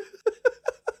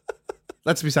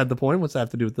 That's beside the point. What's that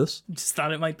have to do with this? Just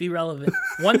thought it might be relevant.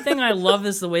 One thing I love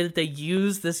is the way that they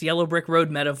use this Yellow Brick Road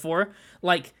metaphor.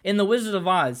 Like, in The Wizard of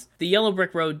Oz, the Yellow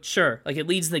Brick Road, sure, like it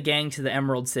leads the gang to the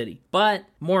Emerald City. But,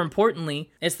 more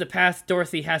importantly, it's the path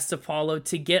Dorothy has to follow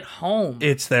to get home.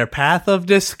 It's their path of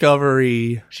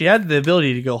discovery. She had the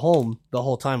ability to go home the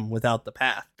whole time without the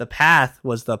path. The path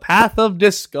was the path of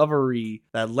discovery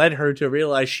that led her to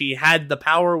realize she had the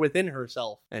power within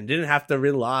herself and didn't have to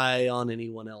rely on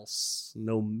anyone else.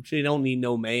 No, she don't need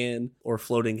no man or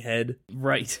floating head.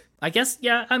 Right. I guess,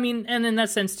 yeah, and in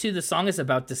that sense, too, the song is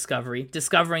about discovery.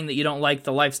 Discovering that you don't like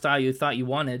the lifestyle you thought you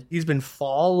wanted. He's been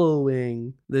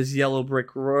following this yellow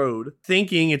brick road,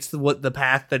 thinking it's the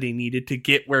path that he needed to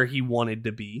get where he wanted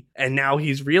to be. And now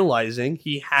he's realizing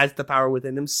he has the power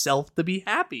within himself to be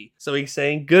happy. So he's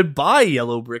saying, goodbye,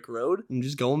 yellow brick road. I'm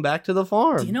just going back to the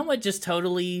farm. Do you know what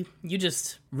you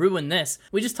just ruined this.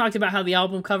 We just talked about how the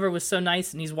album cover was so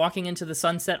nice and he's walking into the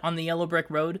sunset on the yellow brick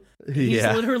road. He's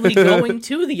literally going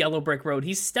to the yellow brick road.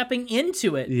 He's stepping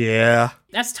into it. Yeah.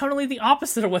 That's totally the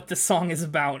opposite of what this song is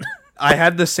about. I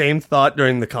had the same thought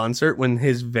during the concert when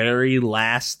his very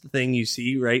last thing you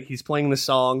see, right? He's playing the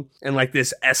song and like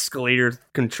this escalator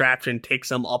contraption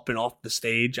takes him up and off the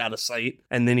stage out of sight.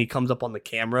 And then he comes up on the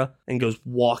camera and goes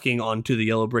walking onto the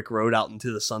yellow brick road out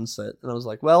into the sunset. And I was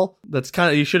like, well, that's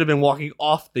kind of, you should have been walking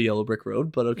off the yellow brick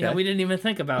road, but okay. Yeah, we didn't even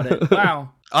think about it.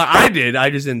 Wow. I did. I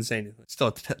just didn't say anything. Still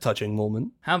a touching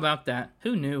moment. How about that?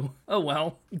 Who knew? Oh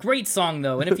well. Great song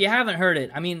though. And if you haven't heard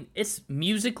it, I mean, it's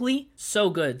musically so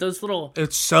good. Those little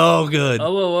It's so good.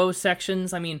 OOO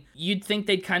sections, I mean, you'd think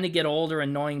they'd kind of get old or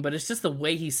annoying, but it's just the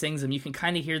way he sings them. You can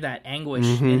kind of hear that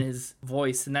anguish in his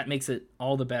voice, and that makes it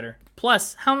all the better.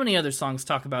 Plus, how many other songs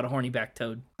talk about a horny back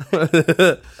toad? I'm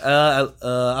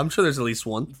sure there's at least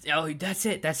one. Oh, that's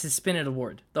it. That's his Spin It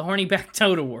Award. The Horny Back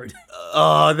Toad Award.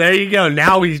 Oh, there you go.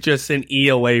 Now he's just an E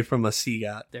away from a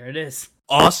CGOT. There it is.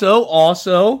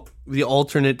 Also, the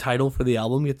alternate title for the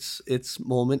album gets its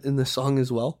moment in the song as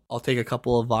well. I'll take a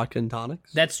couple of vodka and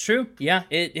tonics. That's true. Yeah,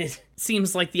 it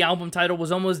seems like the album title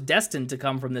was almost destined to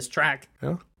come from this track.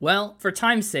 Yeah. Well, for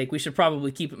time's sake, we should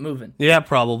probably keep it moving. Yeah,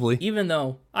 probably. Even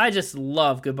though I just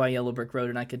love Goodbye Yellow Brick Road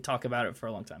and I could talk about it for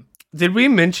a long time. Did we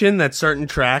mention that certain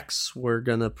tracks were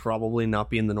gonna probably not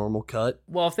be in the normal cut?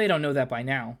 Well, if they don't know that by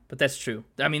now, but that's true.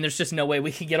 I mean, there's just no way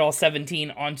we could get all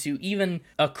 17 onto even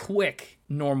a quick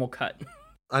normal cut.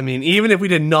 I mean, even if we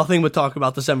did nothing but talk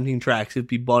about the 17 tracks, it'd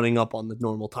be butting up on the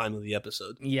normal time of the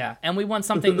episode. Yeah, and we want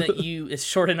something that is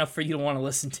short enough for you to want to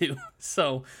listen to.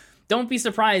 So don't be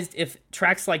surprised if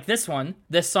tracks like this one,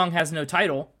 This Song Has No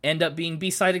Title, end up being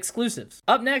B-side exclusives.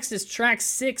 Up next is track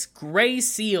 6, Gray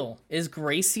Seal. Is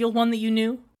Gray Seal one that you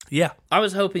knew? Yeah. I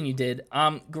was hoping you did.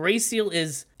 Gray Seal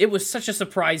it was such a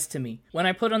surprise to me. When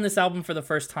I put on this album for the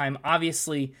first time,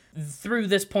 obviously, through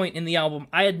this point in the album,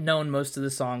 I had known most of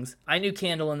the songs. I knew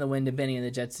Candle in the Wind and Benny and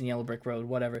the Jets and Yellow Brick Road,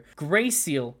 whatever. Gray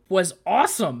Seal was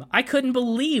awesome. I couldn't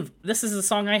believe this is a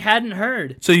song I hadn't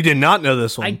heard. So you did not know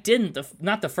this one? I didn't.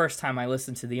 Not the first time I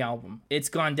listened to the album. It's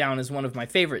gone down as one of my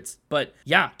favorites. But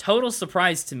yeah, total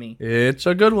surprise to me. It's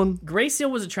a good one. Gray Seal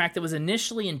was a track that was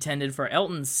initially intended for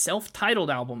Elton's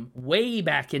self-titled album way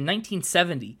back in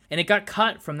 1970, and it got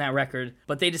cut from that record,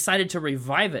 but they decided to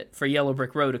revive it for Yellow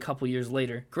Brick Road a couple years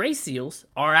later. Gray seals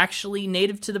are actually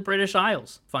native to the British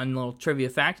Isles. Fun little trivia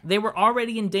fact. They were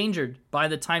already endangered by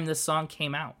the time this song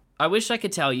came out. I wish I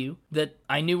could tell you that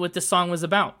I knew what this song was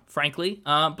about, frankly,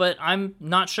 but I'm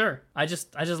not sure. I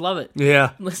just love it.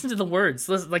 Yeah. Listen to the words.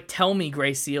 Tell me,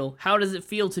 Gray Seal, how does it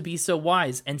feel to be so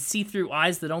wise and see through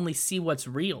eyes that only see what's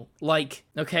real?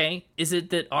 Okay, is it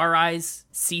that our eyes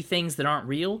see things that aren't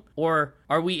real? Or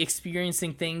are we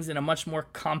experiencing things in a much more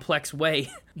complex way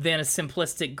than a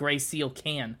simplistic Gray Seal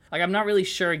can? I'm not really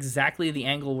sure exactly the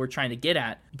angle we're trying to get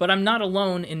at, but I'm not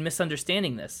alone in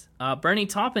misunderstanding this. Bernie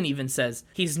Taupin even says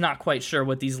he's not quite sure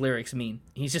what these lyrics mean.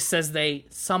 He just says they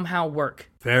somehow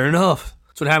work. Fair enough.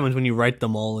 That's what happens when you write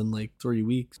them all in 3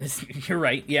 weeks. You're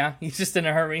right, yeah. He's just in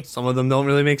a hurry. Some of them don't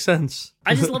really make sense.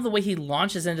 I just love the way he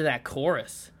launches into that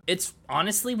chorus. It's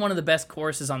honestly one of the best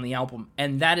choruses on the album,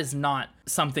 and that is not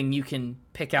something you can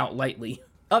pick out lightly.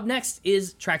 Up next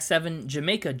is track 7,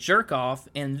 Jamaica Jerk Off,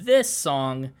 and this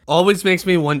song... always makes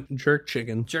me want jerk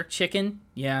chicken. Jerk chicken?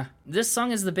 Yeah. This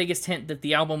song is the biggest hint that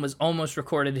the album was almost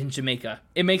recorded in Jamaica.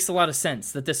 It makes a lot of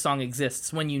sense that this song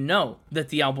exists when you know that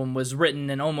the album was written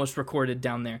and almost recorded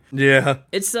down there. Yeah.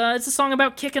 It's a song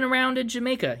about kicking around in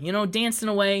Jamaica, dancing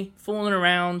away, fooling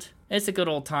around. It's a good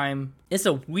old time. It's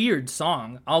a weird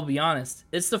song, I'll be honest.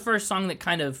 It's the first song that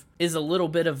kind of is a little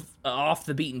bit of off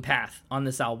the beaten path on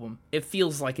this album. It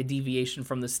feels like a deviation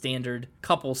from the standard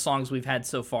couple songs we've had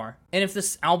so far. And if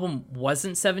this album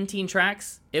wasn't 17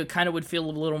 tracks, it kind of would feel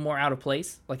a little more out of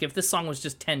place. If this song was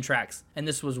just 10 tracks and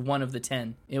this was one of the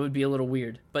 10, it would be a little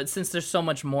weird. But since there's so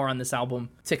much more on this album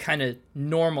to kind of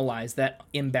normalize that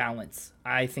imbalance,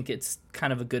 I think it's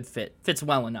kind of a good fit. Fits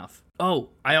well enough. Oh,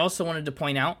 I also wanted to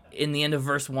point out, in the end of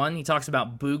verse 1, he talks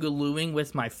about boogalooing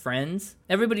with my friends.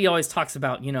 Everybody always talks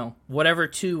about, whatever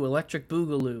to, electric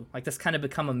boogaloo. That's kind of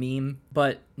become a meme,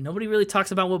 but nobody really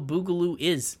talks about what boogaloo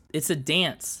is. It's a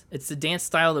dance. It's a dance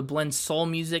style that blends soul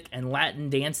music and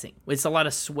Latin dancing. It's a lot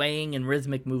of swaying and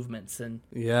rhythmic movements and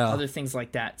other things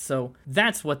like that. So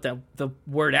that's what the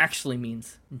word actually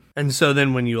means. And so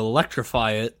then when you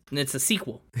electrify it... and it's a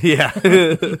sequel. Yeah.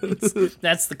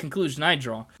 That's the conclusion I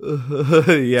draw.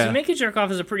 Yeah. Jamaica Jerk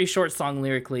Off is a pretty short song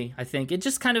lyrically, I think. It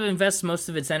just kind of invests most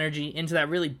of its energy into that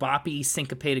really boppy,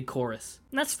 syncopated chorus.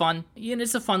 And that's fun.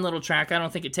 It's a fun little track. I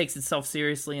don't think it takes itself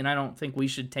seriously, and I don't think we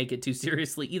should take it too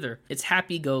seriously either. It's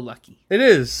happy-go-lucky. It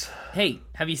is. Hey,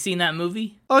 have you seen that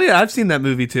movie? Oh, yeah, I've seen that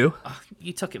movie, too. Oh,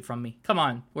 you took it from me. Come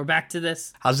on, we're back to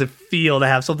this. How's it feel to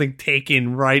have something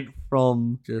taken right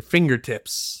from your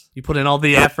fingertips. You put in all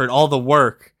the effort, all the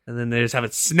work, and then they just have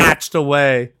it snatched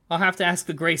away. I'll have to ask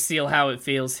the Gray Seal how it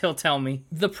feels. He'll tell me.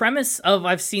 The premise of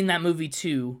I've Seen That Movie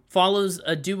Too follows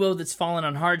a duo that's fallen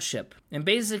on hardship. And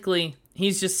basically,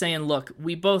 he's just saying, look,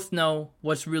 we both know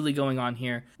what's really going on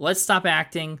here. Let's stop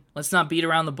acting. Let's not beat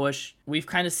around the bush. We've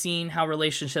kind of seen how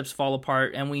relationships fall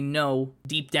apart, and we know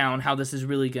deep down how this is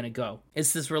really going to go.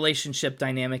 It's this relationship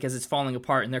dynamic as it's falling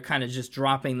apart, and they're kind of just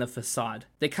dropping the facade.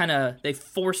 They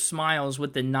force smiles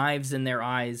with the knives in their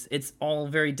eyes. It's all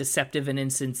very deceptive and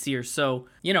insincere. So,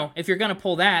 if you're going to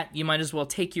pull that, you might as well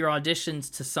take your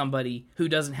auditions to somebody who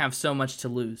doesn't have so much to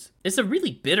lose. It's a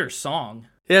really bitter song.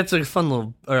 Yeah, it's a fun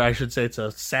little, or I should say it's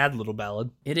a sad little ballad.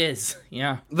 It is,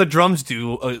 yeah. The drums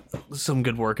do some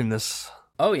good work in this.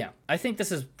 Oh, yeah. I think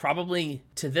this is probably,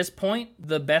 to this point,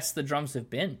 the best the drums have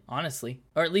been, honestly.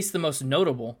 Or at least the most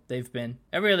notable they've been.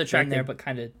 Every other track there, but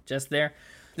kind of just there.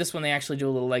 This one, they actually do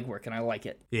a little legwork, and I like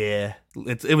it. Yeah.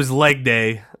 It was leg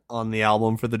day on the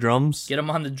album for the drums. Get them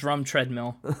on the drum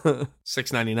treadmill.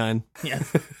 $6.99. Yeah.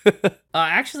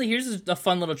 Actually, here's a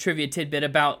fun little trivia tidbit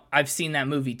about I've Seen That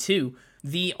Movie Too.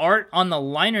 The art on the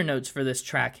liner notes for this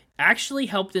track actually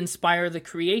helped inspire the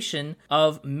creation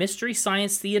of Mystery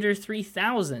Science Theater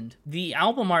 3000. The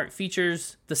album art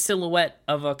features the silhouette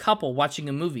of a couple watching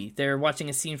a movie. They're watching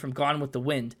a scene from Gone with the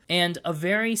Wind. And a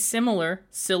very similar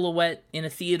silhouette in a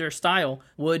theater style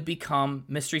would become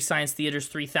Mystery Science Theater's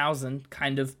 3000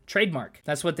 kind of trademark.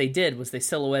 That's what they did, was they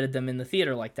silhouetted them in the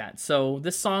theater like that. So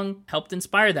this song helped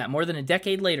inspire that more than a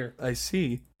decade later. I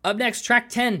see. Up next, track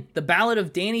 10, The Ballad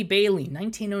of Danny Bailey,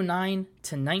 1909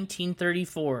 to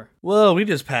 1934. Whoa, we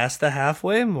just passed the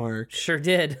halfway mark. Sure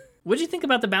did. What'd you think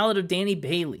about The Ballad of Danny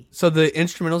Bailey? So the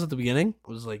instrumentals at the beginning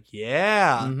was like,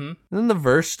 yeah. Mm-hmm. And then the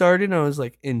verse started and I was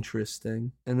like,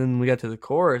 interesting. And then we got to the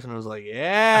chorus and I was like,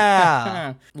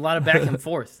 yeah. A lot of back and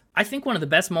forth. I think one of the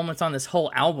best moments on this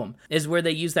whole album is where they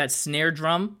use that snare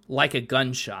drum like a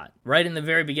gunshot, right in the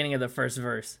very beginning of the first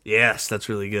verse. Yes, that's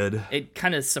really good. It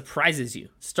kind of surprises you,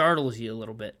 startles you a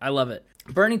little bit. I love it.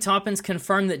 Bernie Taupin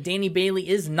confirmed that Danny Bailey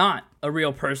is not a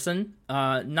real person,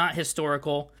 not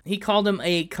historical. He called him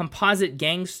a composite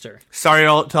gangster. Sorry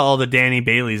to all the Danny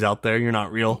Baileys out there, you're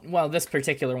not real. Well, this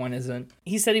particular one isn't.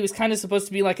 He said he was kind of supposed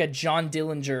to be like a John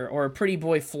Dillinger or a Pretty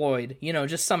Boy Floyd,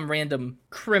 just some random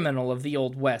criminal of the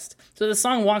Old West. So the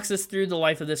song walks us through the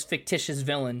life of this fictitious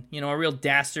villain, a real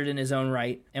dastard in his own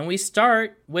right. And we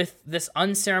start with this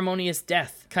unceremonious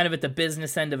death, kind of at the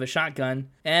business end of a shotgun,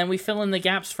 and we fill in the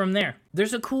gaps from there.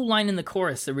 There's a cool line in the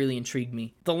chorus that really intrigued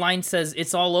me. The line says,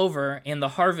 "It's all over and the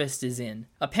harvest is in."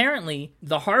 Apparently,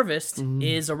 the harvest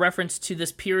is a reference to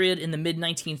this period in the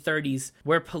mid-1930s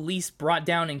where police brought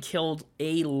down and killed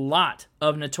a lot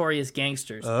of notorious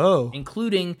gangsters,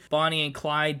 including Bonnie and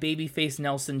Clyde, Babyface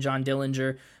Nelson, John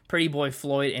Dillinger, Pretty Boy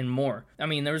Floyd, and more. I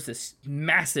mean, there was this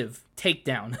massive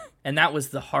takedown, and that was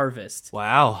the harvest.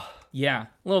 Wow. Yeah,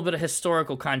 a little bit of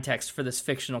historical context for this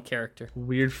fictional character.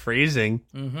 Weird phrasing.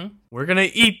 Mm-hmm. We're gonna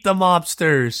eat the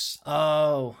mobsters.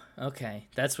 Oh, okay.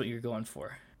 That's what you're going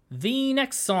for. The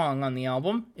next song on the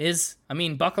album is,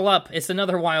 buckle up. It's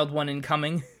another wild one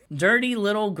incoming. Dirty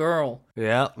Little Girl.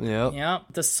 Yeah.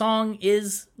 The song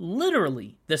is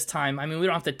literally, this time, we don't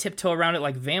have to tiptoe around it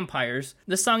like vampires.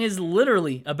 The song is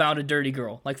literally about a dirty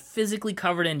girl, like physically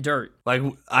covered in dirt. Like,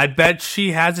 I bet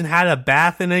she hasn't had a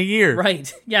bath in a year.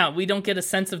 Right. Yeah, we don't get a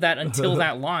sense of that until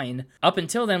that line. Up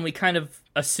until then, we kind of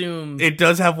assume... It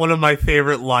does have one of my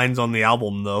favorite lines on the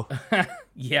album, though.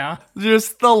 Yeah.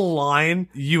 Just the line,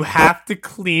 "You have to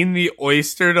clean the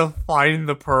oyster to find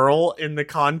the pearl," in the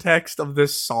context of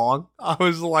this song. I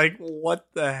was like, what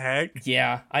the heck?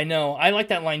 Yeah, I know. I like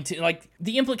that line too. Like,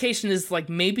 the implication is like,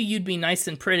 maybe you'd be nice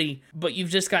and pretty, but you've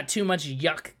just got too much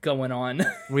yuck going on.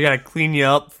 We gotta clean you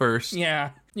up first.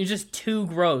 Yeah. You're just too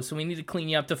gross, and we need to clean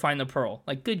you up to find the pearl.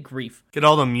 Like, good grief. Get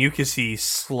all the mucusy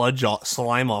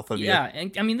slime off of you. Yeah,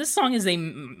 and this song is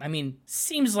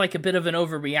seems like a bit of an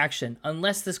overreaction,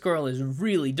 unless this girl is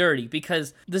really dirty,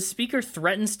 because the speaker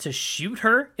threatens to shoot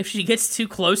her if she gets too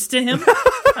close to him.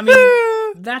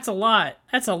 That's a lot.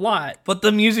 That's a lot. But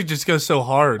the music just goes so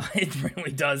hard. It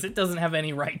really does. It doesn't have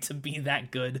any right to be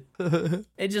that good. The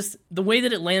way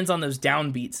that it lands on those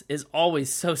downbeats is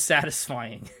always so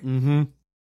satisfying. Mm-hmm.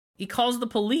 He calls the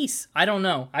police. I don't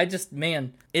know.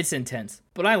 It's intense.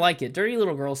 But I like it. Dirty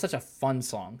Little Girl is such a fun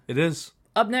song. It is.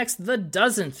 Up next, the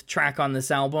dozenth track on this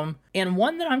album, and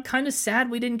one that I'm kind of sad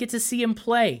we didn't get to see him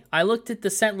play. I looked at the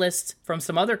set list from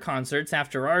some other concerts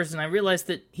after ours, and I realized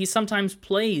that he sometimes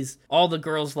plays All the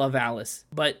Girls Love Alice,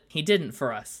 but he didn't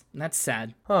for us. And that's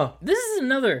sad. Huh. This is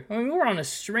another, I mean, we're on a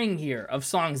string here of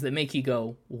songs that make you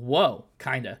go, whoa,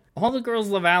 kinda. All the Girls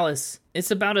Love Alice,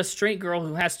 it's about a straight girl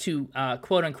who has to,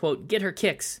 quote unquote, get her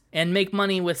kicks and make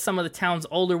money with some of the town's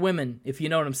older women, if you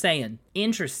know what I'm saying.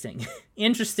 Interesting.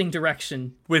 Interesting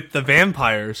direction. With the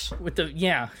vampires.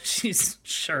 Yeah, she's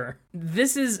sure.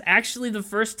 This is actually the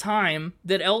first time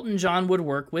that Elton John would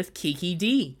work with Kiki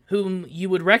Dee, whom you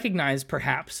would recognize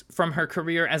perhaps from her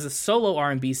career as a solo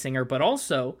R&B singer, but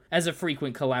also as a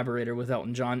frequent collaborator with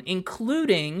Elton John,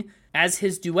 including as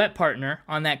his duet partner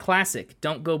on that classic,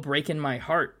 Don't Go Breaking My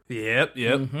Heart. Yep.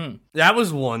 That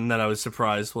was one that I was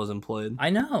surprised wasn't played. I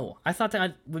know. I thought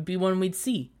that would be one we'd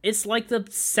see. It's like the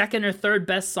second or third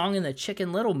best song in the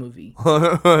Chicken Little movie.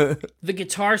 The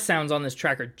guitar sounds on this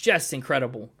track are just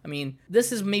incredible. I mean,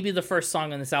 this is maybe the first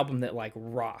song on this album that, like,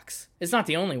 rocks. It's not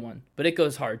the only one, but it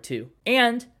goes hard, too.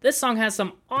 And this song has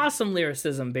some awesome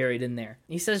lyricism buried in there.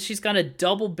 He says she's got a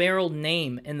double-barreled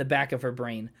name in the back of her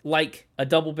brain, like a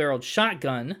double-barreled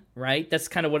shotgun, right? That's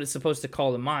kind of what it's supposed to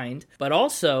call to mind. But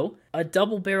also, a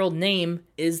double-barreled name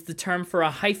is the term for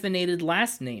a hyphenated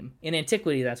last name. In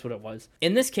antiquity, that's what it was.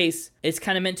 In this case, it's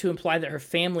kind of meant to imply that her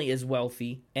family is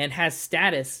wealthy and has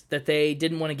status that they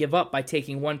didn't want to give up by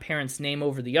taking one parent's name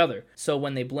over the other. So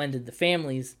when they blended the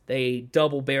families, they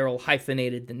double-barrel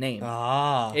hyphenated the name.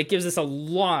 It gives us a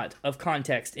lot of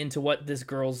context into what this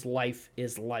girl's life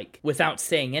is like without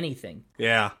saying anything.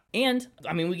 Yeah. And,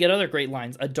 I mean, we get other great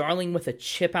lines. A darling with a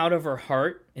chip out of her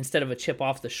heart instead of a chip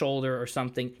off the shoulder or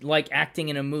something. Like acting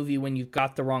in a movie when you've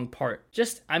got the wrong part.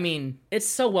 Just, I mean, it's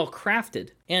so well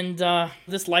crafted. And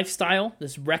this lifestyle,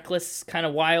 this reckless, kind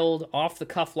of wild,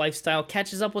 off-the-cuff lifestyle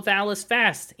catches up with Alice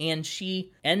fast. And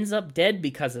she ends up dead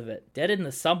because of it. Dead in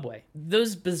the subway.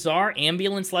 Those bizarre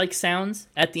ambulance-like sounds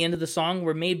at the end of the song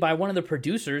were made by one of the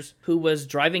producers who was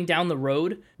driving down the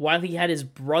road while he had his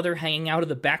brother hanging out of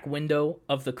the back window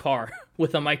of the car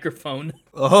with a microphone.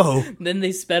 Oh. Then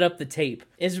they sped up the tape.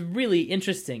 It's really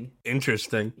interesting.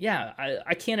 Interesting. Yeah,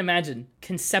 I can't imagine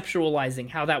conceptualizing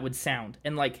how that would sound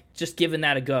and, like, just giving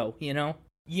that a go, you know?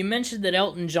 You mentioned that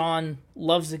Elton John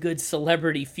loves a good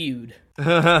celebrity feud.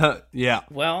 Yeah.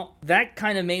 Well, that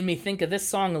kind of made me think of this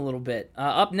song a little bit.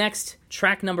 Up next,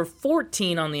 track number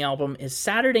 14 on the album is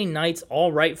Saturday Night's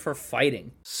All Right for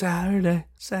Fighting. Saturday.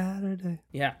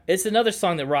 Yeah, it's another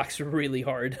song that rocks really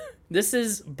hard. This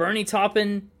is Bernie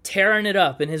Taupin tearing it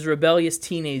up in his rebellious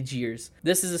teenage years.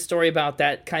 This is a story about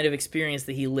that kind of experience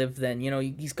that he lived then. You know,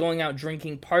 he's going out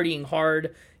drinking, partying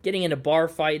hard, getting into bar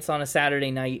fights on a Saturday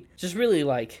night, just really,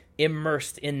 like,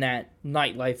 immersed in that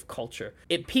nightlife culture.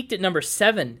 It peaked at number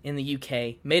 7 in the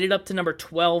UK, made it up to number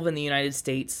 12 in the United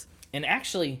States. And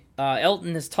actually,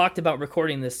 Elton has talked about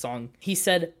recording this song. He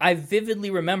said, I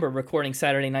vividly remember recording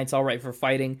Saturday Night's All Right for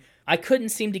Fighting. I couldn't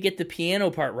seem to get the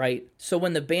piano part right, so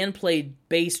when the band played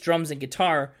bass, drums, and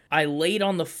guitar, I laid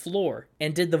on the floor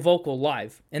and did the vocal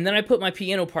live. And then I put my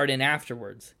piano part in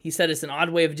afterwards. He said it's an odd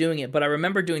way of doing it, but I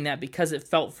remember doing that because it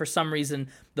felt, for some reason,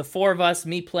 the four of us,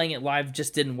 me playing it live,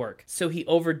 just didn't work. So he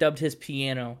overdubbed his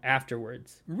piano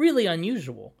afterwards. Really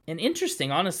unusual. And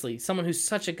interesting, honestly. Someone who's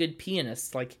such a good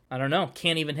pianist, like, I don't know,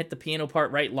 can't even hit the piano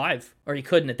part right live. Or he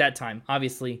couldn't at that time.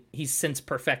 Obviously, he's since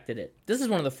perfected it. This is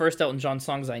one of the first Elton John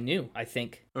songs I knew, I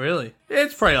think. Really?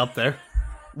 It's probably up there.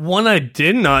 One I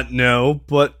did not know,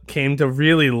 but came to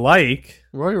really like,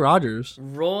 Roy Rogers.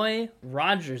 Roy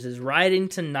Rogers is Riding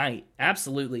Tonight.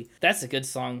 Absolutely. That's a good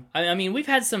song. I mean, we've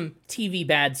had some TV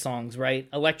bad songs, right?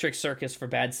 Electric Circus for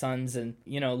Bad Sons and,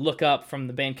 you know, Look Up from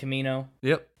the band Camino.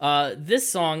 Yep. This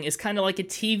song is kind of like a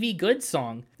TV good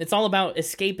song. It's all about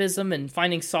escapism and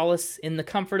finding solace in the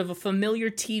comfort of a familiar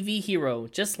TV hero,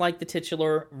 just like the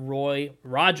titular Roy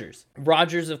Rogers.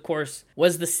 Rogers, of course,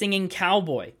 was the singing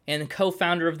cowboy and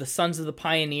co-founder of the Sons of the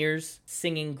Pioneers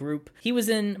singing group. He was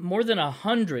in more than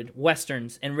 100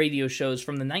 westerns and radio shows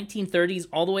from the 1930s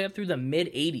all the way up through the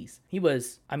mid-80s. He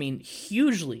was, I mean,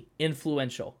 hugely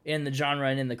influential in the genre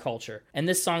and in the culture. And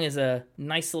this song is a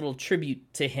nice little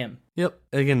tribute to him. Yep.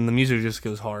 Again, the music just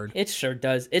goes hard. It sure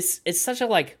does. It's such a,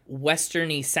 like,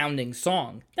 westerny sounding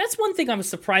song. That's one thing I was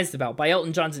surprised about by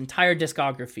Elton John's entire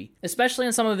discography. Especially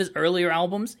on some of his earlier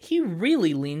albums, he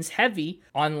really leans heavy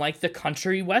on, like, the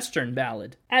country western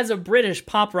ballad. As a British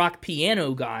pop rock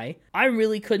piano guy, I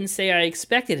really couldn't say I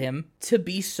expected him to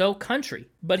be so country.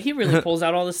 But he really pulls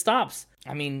out all the stops.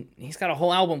 I mean, he's got a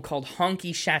whole album called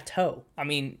Honky Chateau. I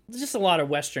mean, there's just a lot of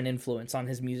Western influence on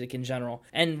his music in general,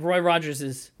 and Roy Rogers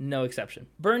is no exception.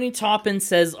 Bernie Taupin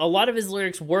says a lot of his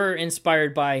lyrics were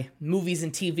inspired by movies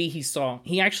and TV he saw.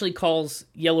 He actually calls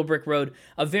Yellow Brick Road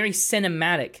a very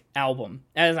cinematic album.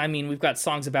 As I mean, we've got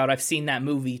songs about I've seen that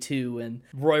movie too, and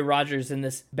Roy Rogers in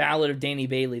this Ballad of Danny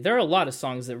Bailey. There are a lot of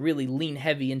songs that really lean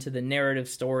heavy into the narrative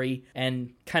story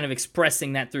and kind of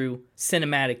expressing that through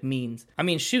cinematic means. I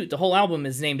mean, shoot, the whole album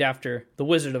is named after The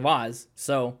Wizard of Oz,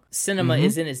 so cinema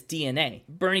is in his DNA.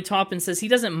 Bernie Taupin says he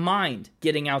doesn't mind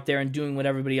getting out there and doing what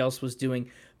everybody else was doing,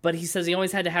 but he says he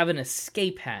always had to have an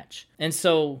escape hatch. And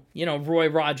so, you know, Roy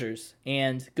Rogers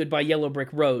and Goodbye Yellow Brick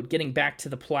Road, getting back to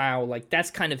the plow, like that's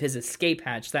kind of his escape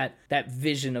hatch, that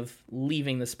vision of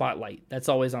leaving the spotlight. That's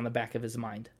always on the back of his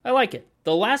mind. I like it.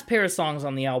 The last pair of songs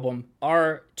on the album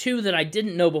are two that I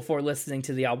didn't know before listening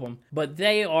to the album, but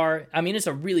they are, I mean, it's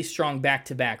a really strong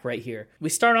back-to-back right here. We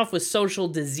start off with Social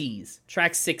Disease,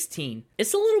 track 16.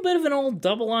 It's a little bit of an old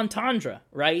double entendre,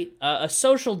 right? A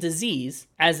social disease,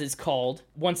 as it's called,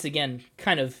 once again,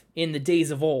 kind of in the days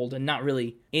of old and not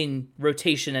really in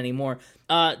rotation anymore.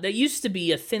 That used to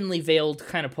be a thinly veiled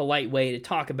kind of polite way to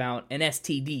talk about an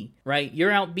STD, right?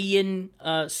 You're out being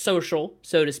social,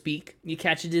 so to speak. You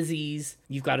catch a disease,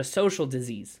 you've got a social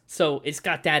disease. So it's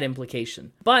got that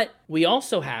implication. But we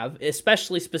also have,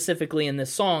 especially specifically in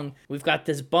this song, we've got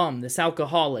this bum, this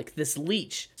alcoholic, this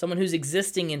leech, someone who's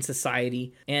existing in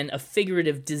society and a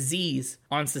figurative disease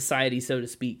on society, so to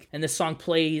speak. And this song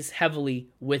plays heavily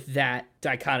with that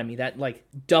dichotomy, that like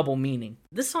double meaning.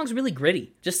 This song's really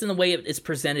gritty, just in the way it's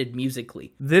presented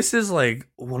musically. This is like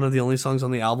one of the only songs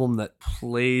on the album that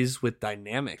plays with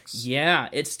dynamics. Yeah,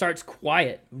 it starts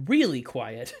quiet, really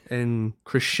quiet. And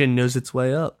crescendos its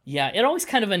way up. Yeah, it always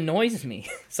kind of annoys me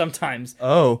sometimes.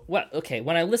 Oh. Well, okay,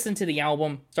 when I listen to the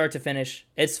album, start to finish,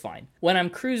 it's fine. When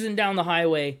I'm cruising down the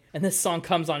highway and this song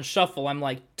comes on shuffle, I'm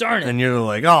like, darn it. And you're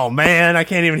like, oh man, I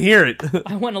can't even hear it.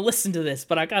 I want to listen to this,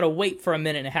 but I gotta wait for a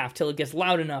minute and a half till it gets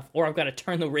loud enough, or I've got to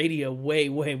turn the radio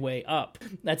way up.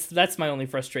 That's my only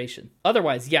frustration.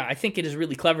 Otherwise, yeah, I think it is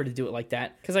really clever to do it like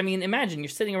that. Because, I mean, imagine you're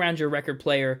sitting around your record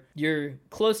player, you're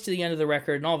close to the end of the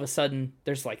record, and all of a sudden,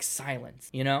 there's like silence,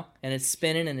 you know? And it's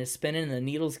spinning, and the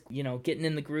needle's, you know, getting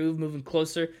in the groove, moving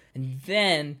closer, and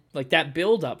then, like, that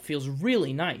build-up feels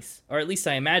really nice. Or at least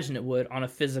I imagine it would on a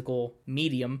physical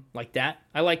medium like that.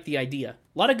 I like the idea.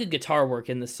 A lot of good guitar work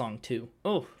in this song, too.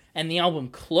 Oh. And the album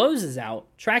closes out.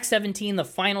 Track 17, the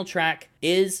final track,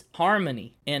 is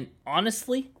Harmony. And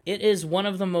honestly, it is one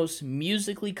of the most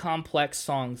musically complex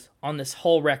songs on this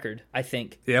whole record, I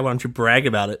think. Yeah, why don't you brag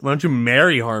about it? Why don't you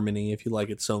marry Harmony if you like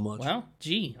it so much? Well,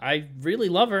 gee, I really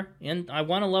love her, and I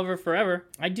want to love her forever.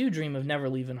 I do dream of never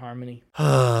leaving Harmony.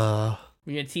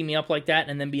 You're going to tee me up like that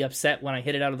and then be upset when I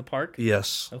hit it out of the park?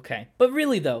 Yes. Okay. But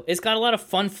really, though, it's got a lot of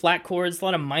fun flat chords, a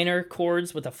lot of minor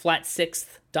chords with a flat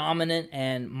sixth dominant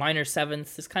and minor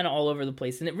sevenths. It's kind of all over the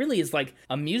place. And it really is like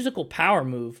a musical power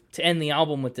move to end the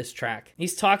album with this track.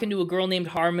 He's talking to a girl named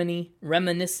Harmony,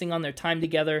 reminiscing on their time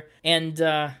together. And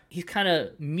he's kind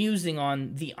of musing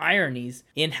on the ironies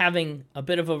in having a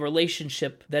bit of a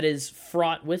relationship that is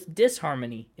fraught with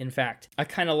disharmony, in fact. I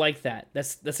kind of like that.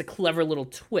 That's a clever little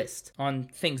twist on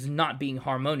things not being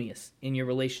harmonious in your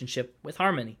relationship with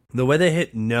Harmony. The way they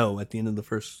hit no at the end of the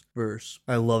first verse,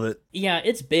 I love it. Yeah,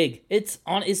 it's big. It's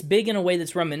big in a way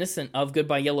that's reminiscent of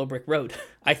Goodbye Yellow Brick Road,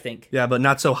 I think. Yeah, but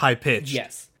not so high pitched.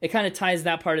 Yes. It kind of ties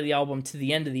that part of the album to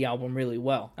the end of the album really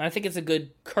well. And I think it's a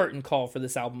good curtain call for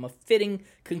this album, a fitting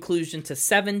conclusion to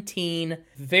 17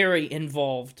 very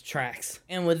involved tracks.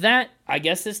 And with that, I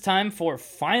guess it's time for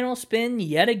Final Spin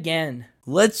yet again.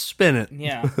 Let's spin it.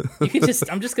 Yeah.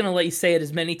 I'm just going to let you say it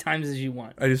as many times as you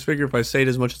want. I just figure if I say it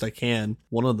as much as I can,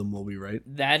 one of them will be right.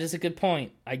 That is a good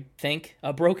point. I think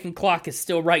a broken clock is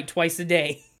still right twice a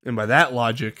day. And by that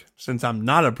logic, since I'm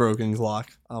not a broken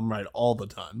clock, I'm right all the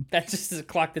time. That's just a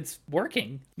clock that's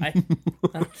working. I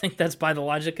don't think that's by the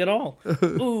logic at all.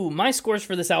 Ooh, my scores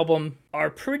for this album are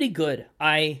pretty good,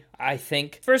 I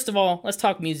think. First of all, let's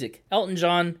talk music. Elton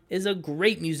John is a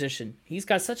great musician. He's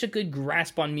got such a good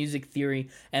grasp on music theory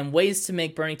and ways to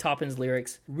make Bernie Taupin's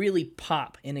lyrics really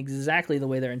pop in exactly the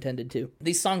way they're intended to.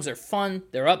 These songs are fun,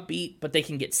 they're upbeat, but they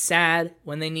can get sad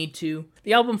when they need to.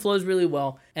 The album flows really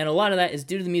well, and a lot of that is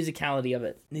due to the musicality of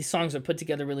it. These songs are put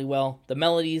together really well. The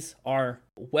melodies are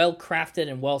well crafted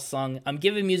and well sung. I'm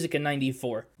giving music a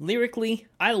 94. Lyrically,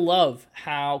 I love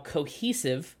how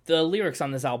cohesive the lyrics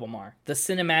on this album are. The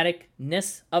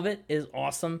cinematicness of it is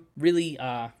awesome, really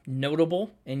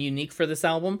notable and unique for this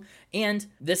album. And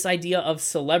this idea of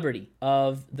celebrity,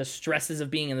 of the stresses of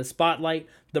being in the spotlight,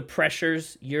 the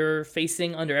pressures you're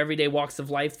facing under everyday walks of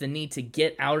life, the need to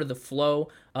get out of the flow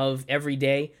of every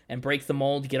day and break the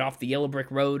mold, get off the yellow brick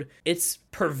road. It's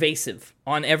pervasive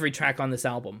on every track on this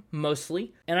album,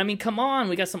 mostly. And I mean, come on,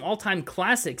 we got some all-time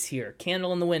classics here.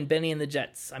 Candle in the Wind, Benny and the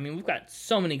Jets. I mean, we've got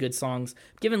so many good songs.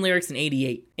 Given lyrics an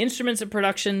 88. Instruments and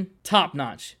production,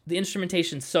 top-notch. The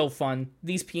instrumentation's so fun.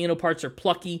 These piano parts are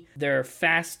plucky. They're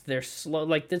fast. They're slow.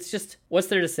 Like, it's just, what's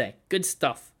there to say? Good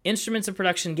stuff. Instruments and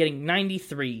production getting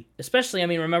 93. Especially, I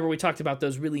mean, remember we talked about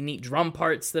those really neat drum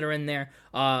parts that are in there.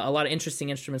 A lot of interesting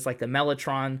instruments like the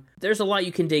mellotron. There's a lot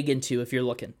you can dig into if you're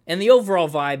looking. And the overall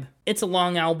vibe, it's a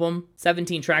long album.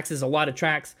 17 tracks is a lot of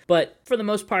tracks. But for the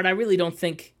most part, I really don't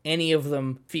think any of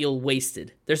them feel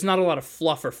wasted. There's not a lot of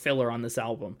fluff or filler on this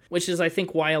album, which is, I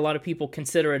think, why a lot of people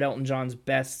consider it Elton John's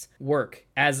best work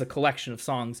as a collection of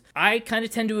songs. I kind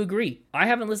of tend to agree. I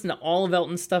haven't listened to all of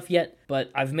Elton's stuff yet,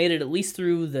 but I've made it at least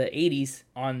through the 80s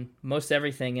on most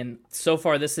everything, and so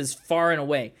far this is far and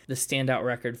away the standout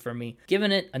record for me.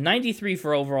 Giving it a 93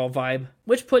 for overall vibe,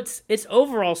 which puts its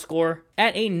overall score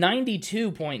at a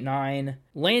 92.9,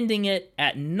 landing it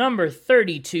at number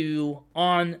 32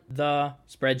 on the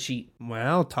spreadsheet.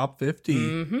 Wow, top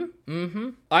 50.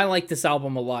 I like this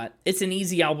album a lot. It's an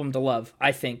easy album to love,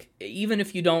 I think. Even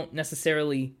if you don't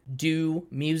necessarily do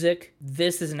music,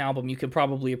 this is an album you could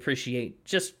probably appreciate,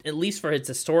 just at least for its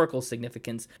historical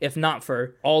significance, if not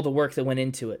for all the work that went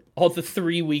into it. All the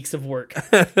 3 weeks of work.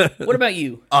 What about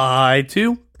you? I,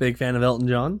 too, big fan of Elton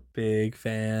John. Big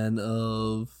fan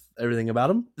of everything about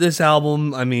him. This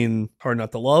album, I mean, hard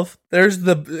not to love.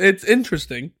 It's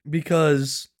interesting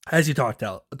because, as you talked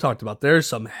about, there's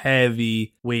some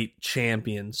heavyweight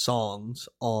champion songs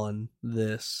on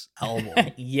this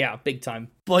album. Yeah, big time.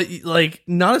 But, like,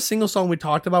 not a single song we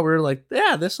talked about where we were like,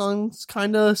 yeah, this song's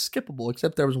kind of skippable,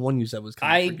 except there was one you said was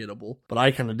kind of forgettable. But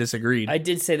I kind of disagreed. I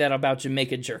did say that about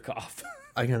Jamaica Jerk Off.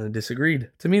 I kind of disagreed.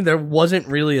 To me, there wasn't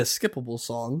really a skippable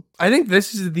song. I think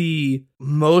this is the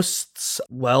most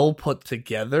well put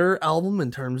together album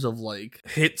in terms of like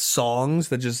hit songs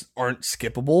that just aren't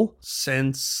skippable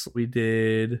since we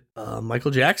did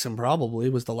Michael Jackson probably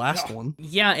was the last one.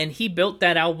 Yeah, and he built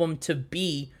that album to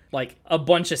be like a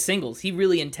bunch of singles. He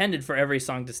really intended for every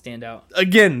song to stand out.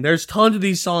 Again, there's tons of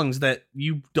these songs that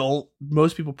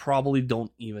most people probably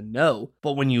don't even know.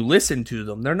 But when you listen to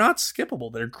them, they're not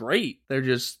skippable. They're great. They're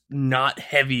just not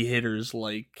heavy hitters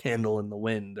like Candle in the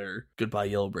Wind or Goodbye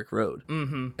Yellow Brick Road.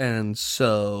 And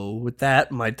so with that,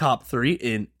 my top 3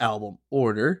 in album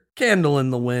order: Candle in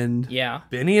the Wind, Yeah.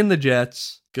 Benny and the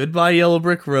Jets, Goodbye Yellow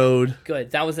Brick Road.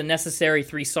 Good. That was a necessary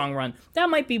 3-song run. That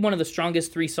might be one of the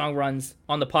strongest 3-song runs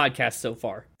on the podcast so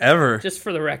far. Ever. Just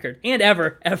for the record. And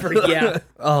ever, yeah.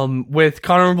 With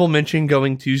honorable mention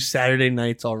going to Saturday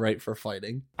Night's All Right for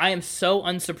Fighting. I am so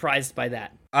unsurprised by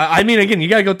that. I mean, again, you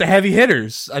gotta go with the heavy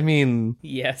hitters. I mean,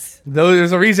 Yes.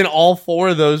 there's a reason all 4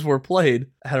 of those were played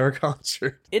at our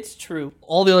concert. It's true.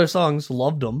 All the other songs,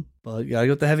 loved them, but you gotta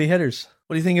go with the heavy hitters.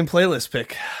 What do you think in playlist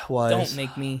pick wise? Don't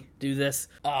make me do this.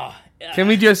 Can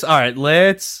we just, all right,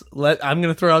 I'm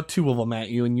going to throw out 2 of them at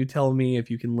you and you tell me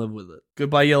if you can live with it.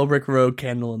 Goodbye Yellow Brick Road,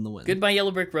 Candle in the Wind. Goodbye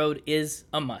Yellow Brick Road is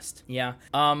a must. Yeah.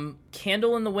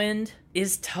 Candle in the Wind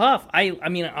is tough. I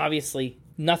mean, obviously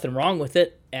nothing wrong with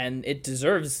it and it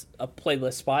deserves a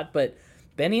playlist spot, but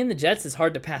Benny and the Jets is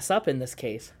hard to pass up in this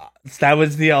case. That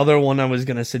was the other one I was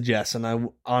going to suggest, and I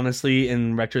honestly,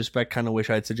 in retrospect, kind of wish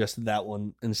I had suggested that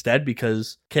one instead,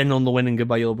 because Candle in the Wind and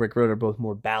Goodbye Yellow Brick Road are both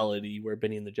more ballady, where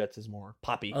Benny and the Jets is more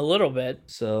poppy. A little bit.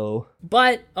 So...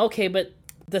 But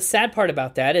the sad part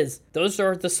about that is those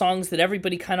are the songs that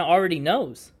everybody kind of already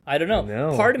knows. I don't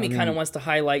know. Part of me kind of wants to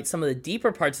highlight some of the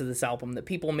deeper parts of this album that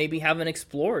people maybe haven't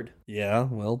explored. Yeah,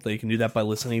 well, they can do that by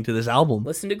listening to this album.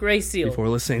 Listen to Grey Seal. Before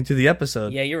listening to the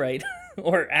episode. Yeah, you're right.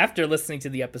 Or after listening to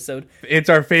the episode. It's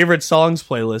our favorite songs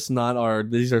playlist,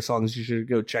 these are songs you should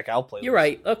go check out playlist. You're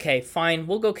right. Okay, fine.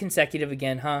 We'll go consecutive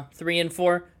again, huh? 3 and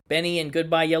 4, Benny and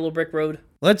Goodbye Yellow Brick Road.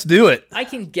 Let's do it. I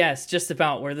can guess just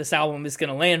about where this album is going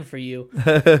to land for you.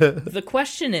 The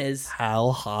question is...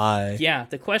 How high? Yeah,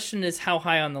 the question is how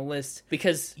high on the list,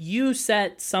 because you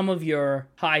set some of your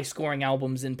high-scoring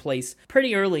albums in place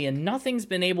pretty early, and nothing's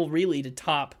been able really to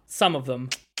top some of them.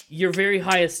 Your very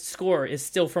highest score is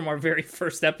still from our very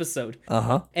first episode.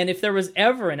 And if there was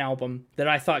ever an album that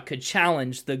I thought could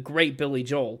challenge the great Billy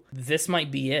Joel, this might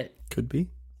be it. Could be.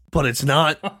 but it's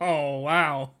not. Oh,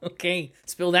 wow. Okay.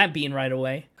 Spill that bean right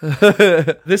away.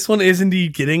 This one is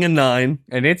indeed getting a 9,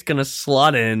 and it's going to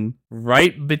slot in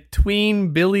right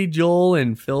between Billy Joel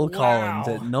and Phil Collins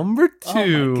at number 2. Oh,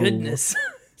 my goodness.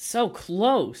 So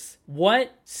close.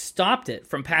 What stopped it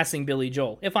from passing Billy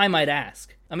Joel, if I might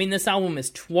ask? I mean, this album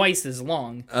is twice as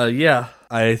long. Yeah,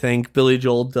 I think Billy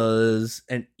Joel does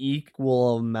an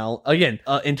equal amount, again,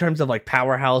 in terms of like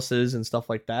powerhouses and stuff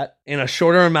like that, in a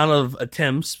shorter amount of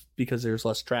attempts because there's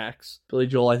less tracks. Billy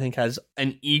Joel, I think, has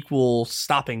an equal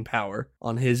stopping power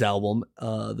on his album,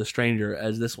 The Stranger,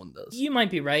 as this one does. You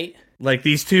might be right. Like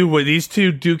these two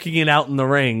duking it out in the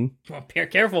ring. Well,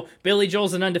 careful. Billy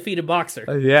Joel's an undefeated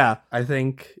boxer. Yeah, I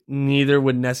think neither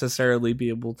would necessarily be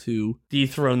able to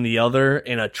dethrone the other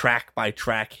in a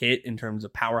track-by-track hit in terms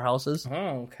of powerhouses.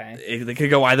 Oh, okay. They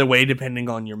could go either way depending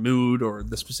on your mood or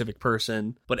the specific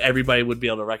person, but everybody would be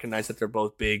able to recognize that they're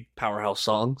both big powerhouse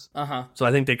songs. Uh-huh. So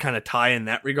I think they kind of tie in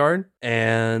that regard.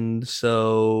 And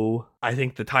so I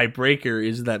think the tiebreaker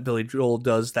is that Billy Joel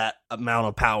does that amount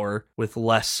of power with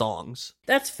less songs.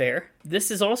 That's fair.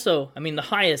 This is also, I mean, the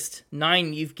highest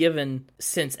 9 you've given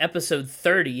since episode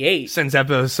 38. Since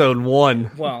episode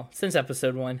 1. Well, since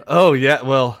episode 1. Oh, yeah.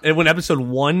 Well, it went episode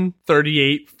 1,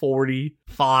 38, 40,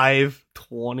 5,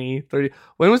 20, 30.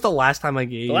 When was the last time I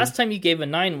gave? The last time you gave a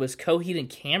 9 was Coheed and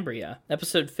Cambria,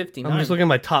 episode 59. I'm just looking at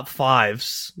my top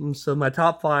 5s. So my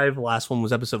top 5, last one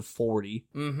was episode 40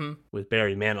 with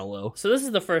Barry Manilow. So this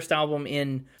is the first album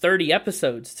in 30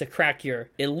 episodes to crack your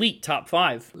elite top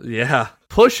 5. Yeah.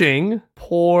 Pushing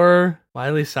poor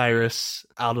Miley Cyrus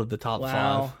out of the top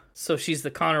Wow. So she's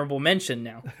the honorable mention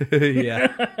now. 5.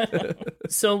 Yeah.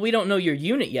 So we don't know your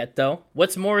unit yet, though.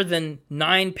 What's more than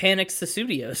 9 Panic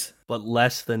Studios? But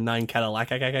less than 9 Cadillac.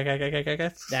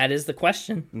 That is the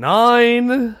question.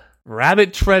 9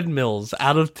 Rabbit Treadmills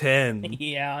out of 10.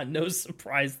 Yeah, no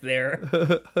surprise there.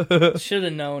 Should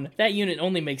have known. That unit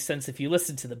only makes sense if you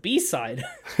listen to the B-side.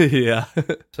 Yeah.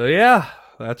 So yeah,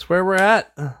 that's where we're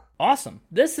at. Awesome.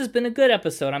 This has been a good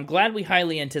episode. I'm glad we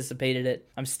highly anticipated it.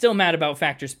 I'm still mad about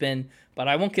Factor Spin, but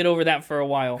I won't get over that for a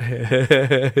while.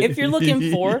 If you're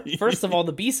looking for, first of all,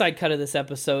 the B-side cut of this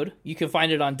episode, you can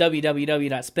find it on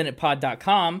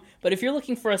www.spinitpod.com. But if you're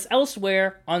looking for us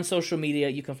elsewhere on social media,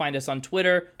 you can find us on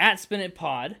Twitter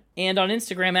 @SpinItPod and on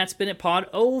Instagram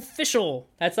 @SpinItPodOfficial.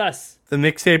 That's us. The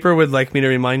Mixtaper would like me to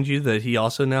remind you that he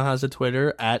also now has a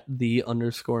Twitter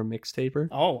 @the_Mixtaper.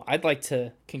 Oh, I'd like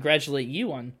to congratulate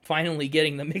you on finally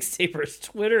getting the Mixtaper's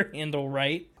Twitter handle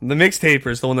right. The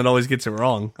Mixtaper is the one that always gets it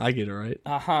wrong. I get it right.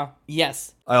 Uh-huh.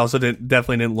 Yes. I also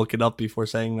definitely didn't look it up before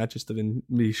saying that, just to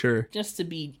be sure. Just to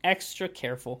be extra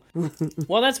careful.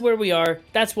 Well, that's where we are.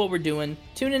 That's what we're doing.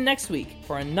 Tune in next week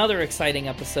for another exciting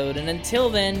episode. And until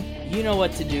then, you know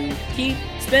what to do. Keep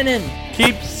spinning.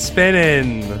 Keep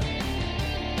spinning.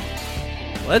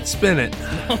 Let's spin it.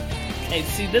 Okay,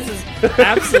 see, this is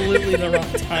absolutely the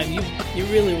wrong time. You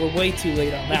really were way too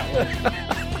late on that one.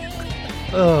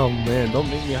 Oh, man. Don't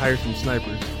make me hire some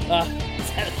snipers. Is that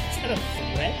a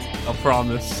threat? I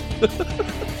promise.